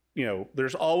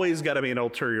 there's always got to be an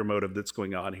ulterior motive that's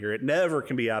going on here. It never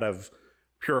can be out of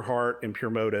pure heart and pure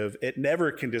motive. It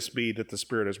never can just be that the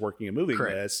Spirit is working and moving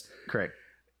this. Correct.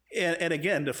 And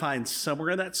again, to find somewhere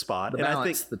in that spot. The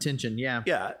balance, the tension, yeah.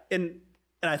 Yeah. And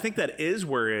I think that is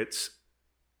where it's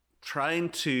trying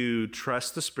to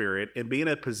trust the Spirit and be in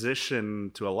a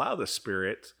position to allow the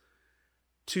Spirit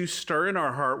to stir in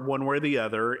our heart one way or the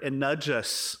other and nudge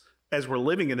us as we're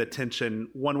living in the tension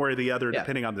one way or the other,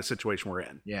 depending on the situation we're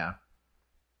in. Yeah.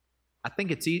 I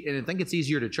think it's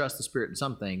easier to trust the Spirit in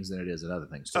some things than it is in other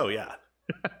things too. Oh, yeah.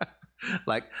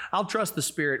 Like, I'll trust the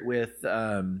Spirit with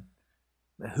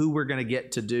who we're going to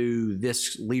get to do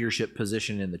this leadership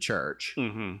position in the church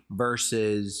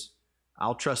versus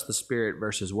I'll trust the Spirit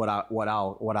versus what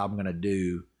I'm going to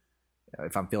do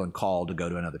if I'm feeling called to go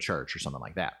to another church or something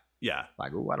like that. Yeah.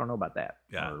 Like, oh, I don't know about that.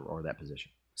 Yeah. Or that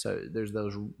position. So there's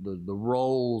the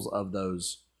roles of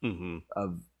those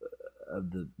of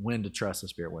the when to trust the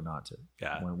Spirit, when not to.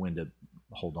 Yeah. When to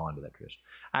hold on to that tradition.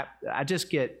 I just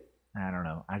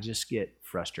get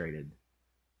frustrated.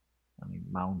 I mean,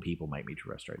 my own people make me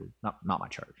frustrated. Not my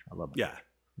church. I love my church.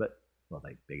 But well,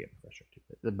 they get me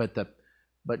frustrated.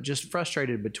 But just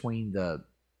frustrated between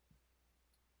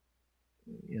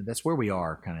that's where we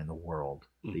are kind of in the world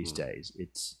these days.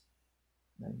 It's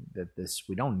that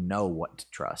we don't know what to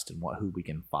trust and who we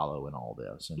can follow in all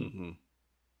this. And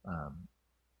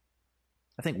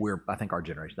I think our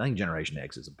generation. I think Generation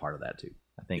X is a part of that too.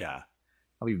 I think. Yeah.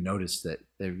 We've noticed that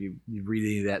if you read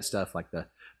any of that stuff, like the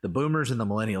boomers and the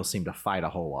millennials seem to fight a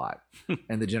whole lot,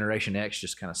 and the Generation X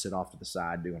just kind of sit off to the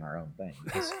side doing our own thing.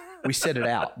 We sit it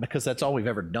out because that's all we've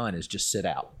ever done is just sit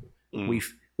out.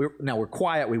 We're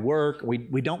quiet. We work.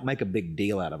 We don't make a big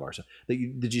deal out of ourselves.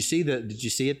 Did you see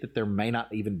it that there may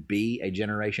not even be a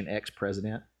Generation X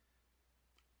president?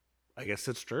 I guess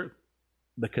it's true.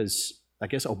 Because I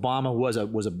guess Obama was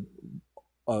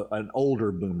an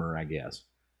older boomer, I guess.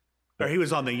 Or he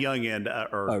was on the young end,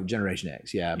 or Generation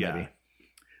X, maybe.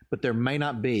 But there may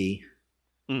not be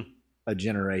a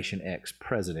Generation X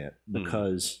president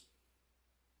because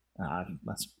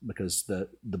that's because the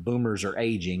boomers are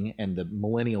aging and the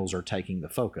millennials are taking the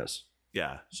focus.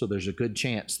 Yeah. So there's a good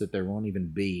chance that there won't even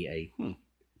be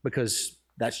because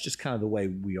that's just kind of the way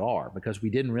we are. Because we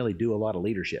didn't really do a lot of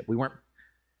leadership. We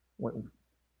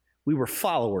were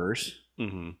followers.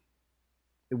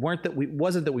 It wasn't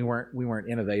that we weren't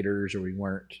innovators or we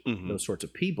weren't those sorts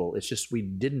of people. It's just we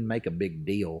didn't make a big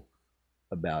deal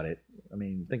about it. I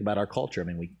mean, think about our culture. I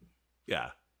mean,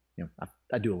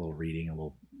 I do a little reading, a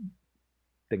little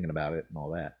thinking about it and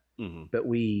all that. But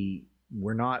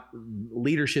we're not,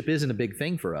 leadership isn't a big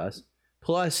thing for us.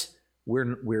 Plus,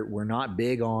 we're not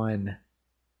big on.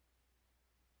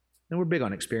 And we're big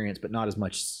on experience, but not as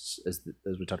much as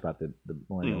we talked about the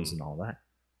millennials and all that.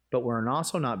 But we're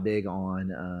also not big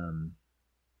on,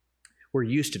 we're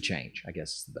used to change, I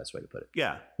guess is the best way to put it.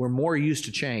 Yeah. We're more used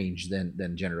to change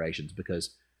than generations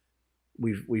because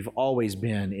we've always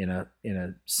been in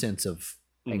a sense of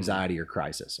anxiety or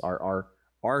crisis. Our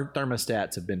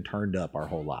thermostats have been turned up our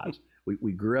whole lives.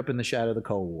 We grew up in the shadow of the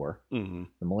Cold War. The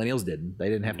millennials didn't. They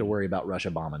didn't have to worry about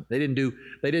Russia bombing. They didn't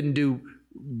do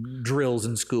drills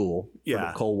in school for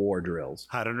the Cold War drills.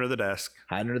 Hide under the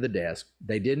desk.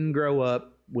 They didn't grow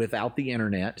up without the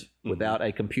internet, without a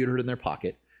computer in their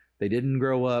pocket. They didn't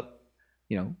grow up,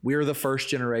 we were the first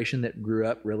generation that grew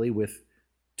up really with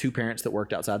two parents that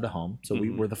worked outside the home. So we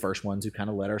were the first ones who kind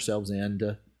of let ourselves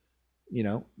into, we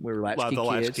were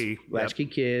latchkey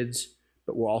kids,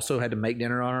 but we also had to make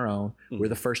dinner on our own. We're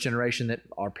the first generation that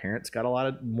our parents got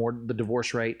the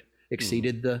divorce rate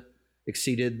exceeded the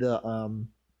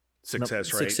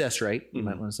success rate, you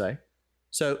might want to say.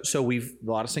 So we've a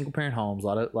lot of single parent homes, a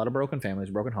lot of broken families,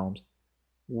 broken homes.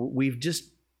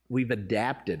 We've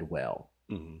adapted well,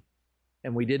 and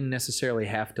we didn't necessarily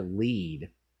have to lead.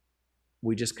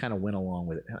 We just kind of went along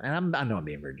with it. And I know I'm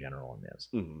being very general in this,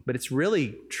 but it's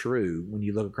really true when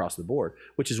you look across the board,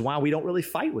 which is why we don't really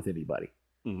fight with anybody.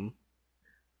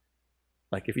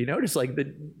 Like if you notice,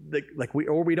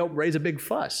 we don't raise a big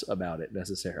fuss about it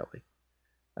necessarily.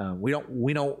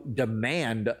 We don't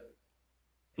demand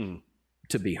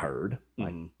to be heard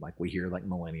like we hear like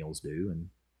millennials do,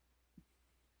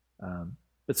 and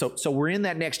but so we're in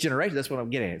that next generation. That's what I'm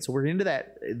getting at. So we're into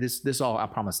that. This all, I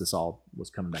promise, this all was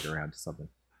coming back around to something,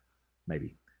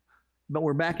 maybe, but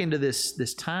we're back into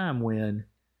this time when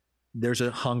there's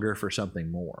a hunger for something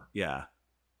more. Yeah,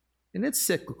 and it's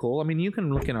cyclical. I mean, you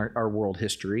can look in our world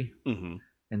history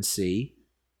and see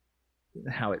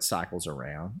how it cycles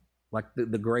around. Like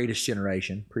the greatest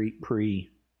generation,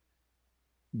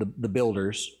 the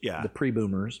builders, the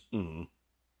pre-boomers,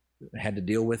 had to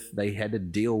deal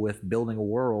with building a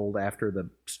world after the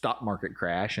stock market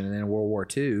crash and then World War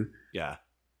II. Yeah,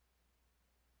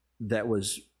 that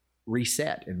was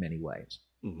reset in many ways.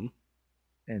 And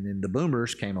then the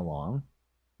boomers came along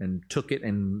and took it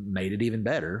and made it even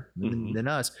better than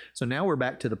us. So now we're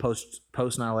back to the post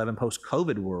 9/11,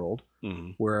 post-COVID world,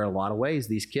 where in a lot of ways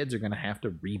these kids are going to have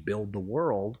to rebuild the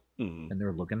world, and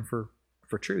they're looking for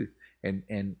truth.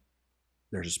 And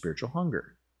there's a spiritual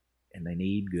hunger, and they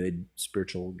need good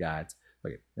spiritual guides.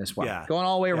 Okay, that's why going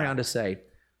all the way around to say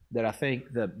that I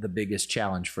think the biggest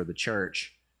challenge for the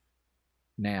church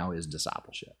now is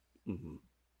discipleship.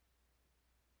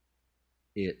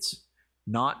 It's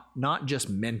not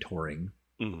just mentoring,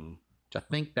 which I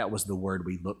think that was the word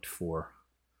we looked for.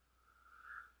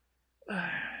 I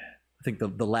think the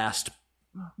last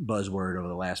buzzword over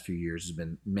the last few years has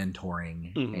been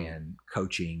mentoring and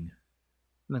coaching.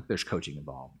 I think there's coaching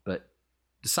involved, but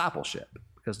discipleship,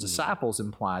 because disciples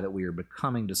imply that we are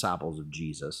becoming disciples of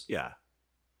Jesus. Yeah.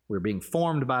 We're being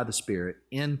formed by the Spirit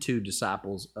into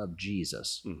disciples of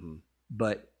Jesus.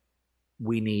 But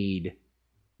we need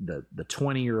the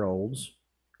 20-year-olds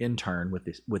in turn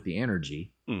with the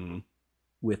energy,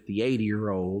 with the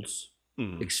 80-year-olds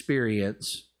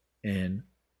experience and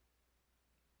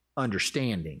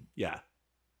understanding. Yeah.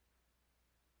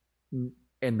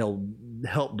 And they'll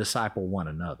help disciple one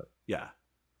another. Yeah.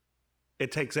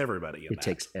 It takes everybody. It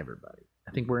takes everybody.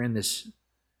 I think we're in this.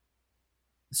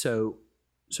 So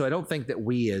I don't think that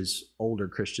we as older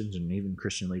Christians and even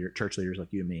church leaders like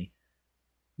you and me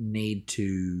need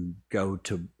to go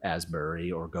to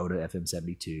Asbury or go to FM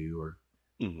 72 or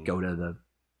go to the,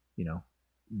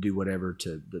 do whatever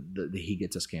to the He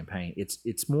Gets Us campaign.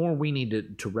 It's more we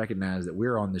need to recognize that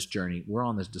we're on this journey. We're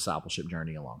on this discipleship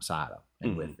journey alongside them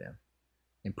and with them,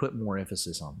 and put more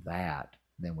emphasis on that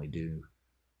than we do.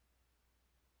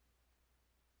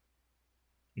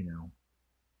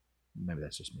 Maybe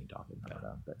that's just me talking.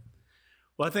 But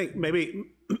well, I think maybe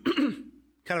kind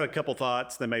of a couple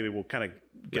thoughts. Then maybe we'll kind of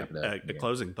get a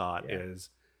closing thought. Is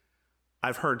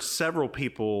I've heard several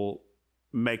people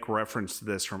make reference to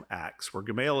this from Acts, where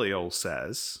Gamaliel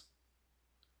says,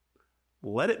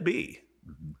 "Let it be.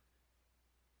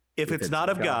 If it's not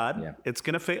of God, it's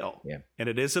going to fail. And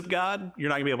it is of God, you're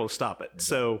not going to be able to stop it.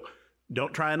 So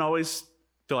don't try and always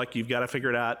feel like you've got to figure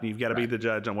it out and you've got to be the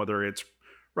judge on whether it's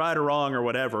right or wrong or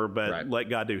whatever, but let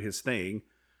God do his thing."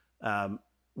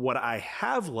 What I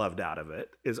have loved out of it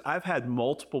is I've had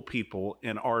multiple people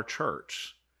in our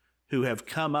church who have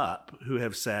come up, who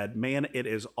have said, "Man, it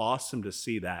is awesome to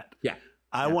see that.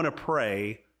 I want to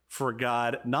pray for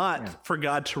God, not for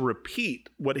God to repeat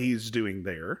what he's doing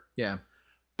there,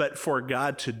 but for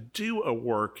God to do a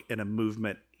work and a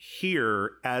movement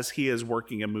here as he is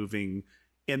working and moving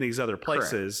in these other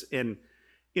places." And,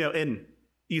 and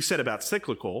you said about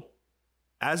cyclical,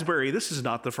 Asbury, this is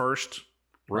not the first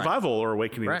revival or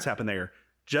awakening that's happened there.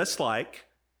 Just like,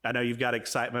 I know you've got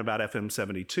excitement about FM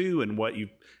 72 and what you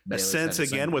sense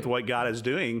again with what God is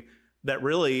doing, that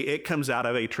really it comes out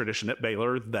of a tradition at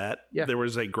Baylor that there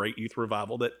was a great youth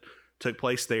revival that took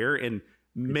place there, and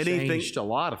many things, a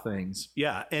lot of things.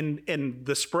 And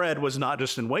the spread was not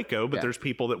just in Waco, but there's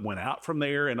people that went out from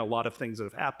there, and a lot of things that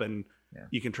have happened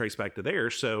you can trace back to there.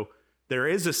 So there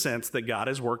is a sense that God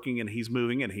is working and he's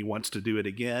moving and he wants to do it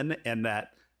again. And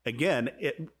that, again,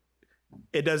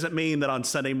 it doesn't mean that on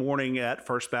Sunday morning at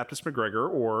First Baptist McGregor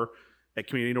or at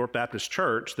Community North Baptist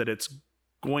Church that it's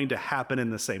going to happen in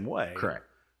the same way. Correct.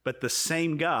 But the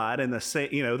same God and the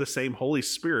same Holy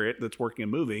Spirit that's working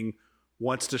and moving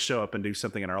wants to show up and do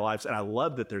something in our lives. And I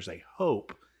love that there's a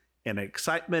hope and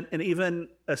excitement and even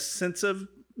a sense of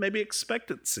maybe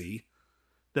expectancy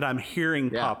that I'm hearing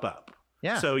pop up.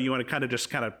 So you want to kind of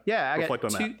reflect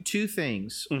on that? Two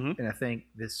things. And I think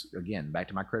this, again, back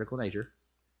to my critical nature.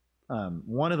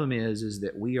 One of them is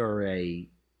that we are a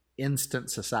instant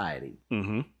society.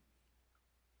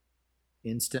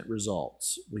 Instant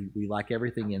results. We like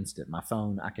everything instant. My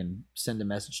phone, I can send a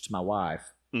message to my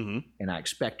wife and I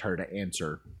expect her to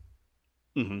answer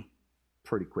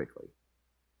pretty quickly.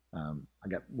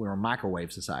 We're a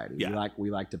microwave society. We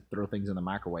like to throw things in the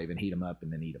microwave and heat them up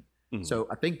and then eat them. So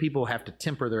I think people have to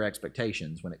temper their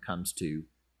expectations when it comes to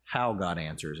how God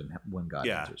answers and when God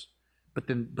answers. But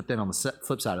then on the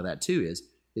flip side of that too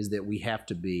is that we have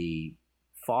to be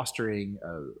fostering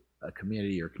a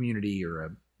community or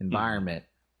an environment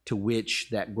to which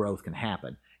that growth can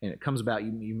happen. And it comes about,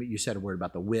 you said a word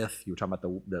about the with, you were talking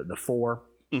about the for.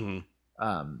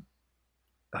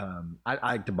 I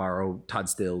like to borrow Todd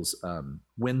Still's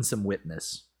Winsome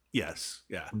Witness. Yes.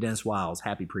 Yeah. Dennis Wiles,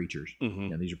 Happy Preachers.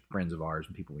 These are friends of ours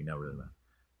and people we know really well.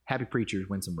 Happy Preachers,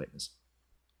 Winsome Witness.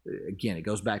 Again, it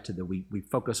goes back to we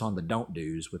focus on the don't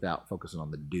do's without focusing on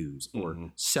the do's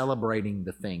or celebrating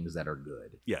the things that are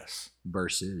good. Yes.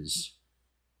 Versus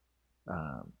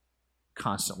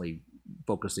constantly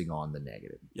focusing on the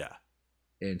negative. Yeah.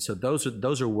 And so those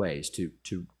are ways to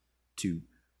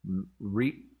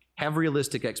have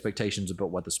realistic expectations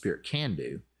about what the Spirit can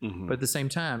do, but at the same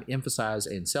time emphasize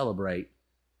and celebrate.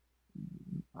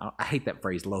 I hate that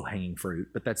phrase, low-hanging fruit,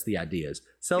 but that's the idea: is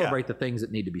celebrate the things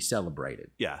that need to be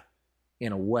celebrated.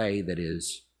 In a way that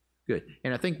is good.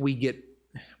 And I think we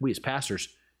as pastors,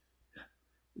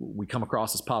 we come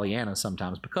across as Pollyanna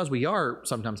sometimes because we are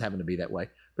sometimes having to be that way.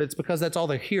 But it's because that's all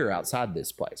they hear outside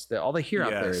this place. All they hear out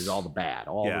there is all the bad,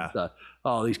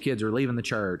 these kids are leaving the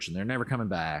church and they're never coming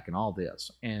back and all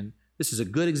this. And this is a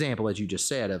good example, as you just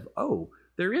said, of,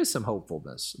 there is some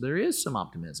hopefulness. There is some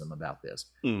optimism about this.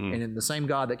 And in the same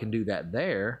God that can do that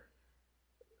there,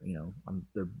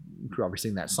 they're probably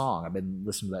sing that song. I've been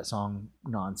listening to that song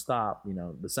nonstop.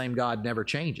 The same God never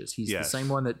changes. He's the same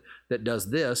one that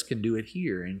does this, can do it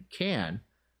here, and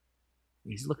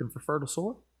he's looking for fertile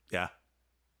soil. Yeah.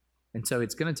 And so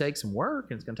it's going to take some work,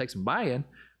 and it's going to take some buy-in,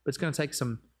 but it's going to take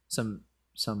some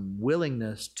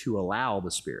willingness to allow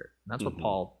the Spirit. And that's what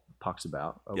Paul talks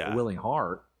about, a willing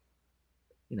heart.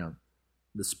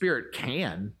 The Spirit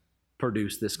can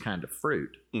produce this kind of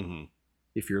fruit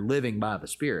if you're living by the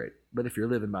Spirit. But if you're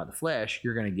living by the flesh,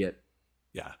 you're going to get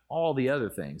all the other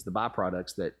things, the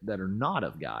byproducts that are not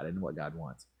of God and what God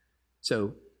wants.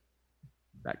 So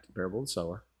back to the parable of the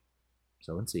sower,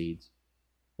 sowing seeds.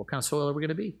 What kind of soil are we going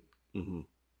to be? What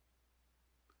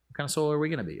kind of soil are we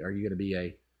going to be? Are you going to be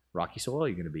a rocky soil? Are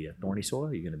you going to be a thorny soil?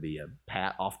 Are you going to be a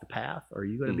off the path? Or are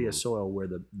you going to be a soil where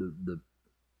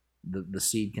the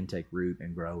seed can take root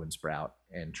and grow and sprout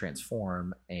and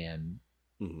transform and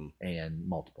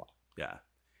multiply? Yeah.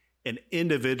 And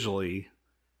individually,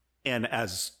 and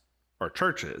as our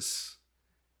churches,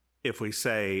 if we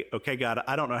say, okay, God,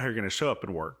 I don't know how you're going to show up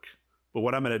and work, but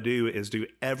what I'm going to do is do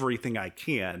everything I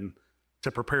can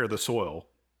to prepare the soil.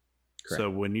 Correct. So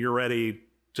when you're ready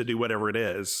to do whatever it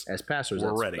is, as pastors,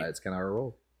 we're ready. That's kind of our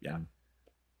role. Yeah.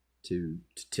 To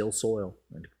till soil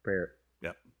and to prepare it.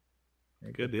 Yep.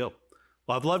 Good deal.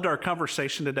 Well, I've loved our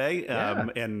conversation today.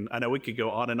 And I know we could go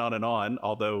on and on and on,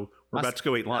 although we're about to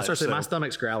go eat lunch. My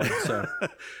stomach's growling, so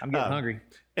I'm getting hungry.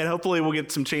 And hopefully we'll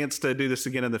get some chance to do this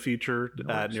again in the future,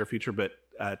 near future. But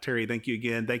Terry, thank you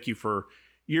again. Thank you for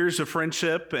years of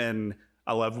friendship, and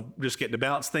I love just getting to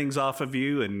bounce things off of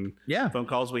you and phone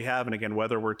calls we have. And again,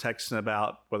 whether we're texting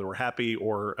about whether we're happy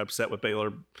or upset with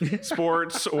Baylor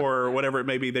sports or whatever it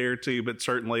may be there too, but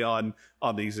certainly on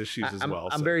these issues as well.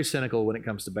 I'm very cynical when it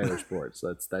comes to Baylor sports.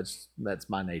 That's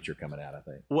my nature coming out, I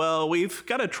think. Well, we've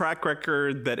got a track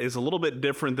record that is a little bit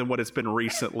different than what it's been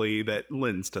recently that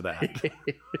lends to that.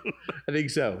 I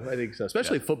think so.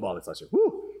 Especially football. It's like,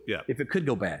 whoo. Yeah. If it could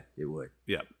go bad, it would.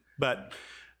 Yeah.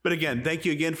 But again, thank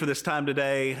you again for this time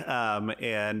today.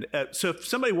 So if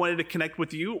somebody wanted to connect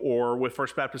with you or with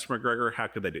First Baptist McGregor, how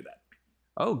could they do that?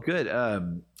 Oh, good.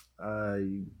 Our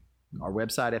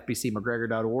website,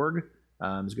 fbcmcgregor.org,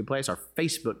 is a good place. Our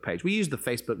Facebook page. We use the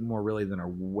Facebook more really than our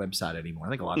website anymore.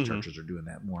 I think a lot of churches are doing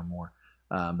that more and more.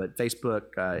 But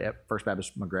Facebook, at First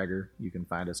Baptist McGregor, you can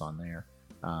find us on there.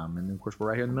 And then, of course, we're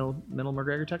right here in the middle of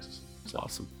McGregor, Texas. So,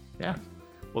 awesome. Yeah.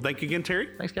 Well, thank you again, Terry.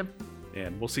 Thanks, Kevin.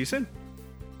 And we'll see you soon.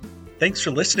 Thanks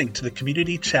for listening to the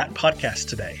Community Chat podcast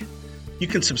today. You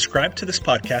can subscribe to this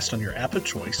podcast on your app of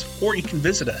choice, or you can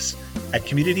visit us at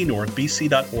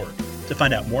communitynorthbc.org to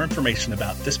find out more information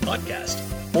about this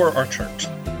podcast or our church.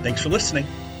 Thanks for listening.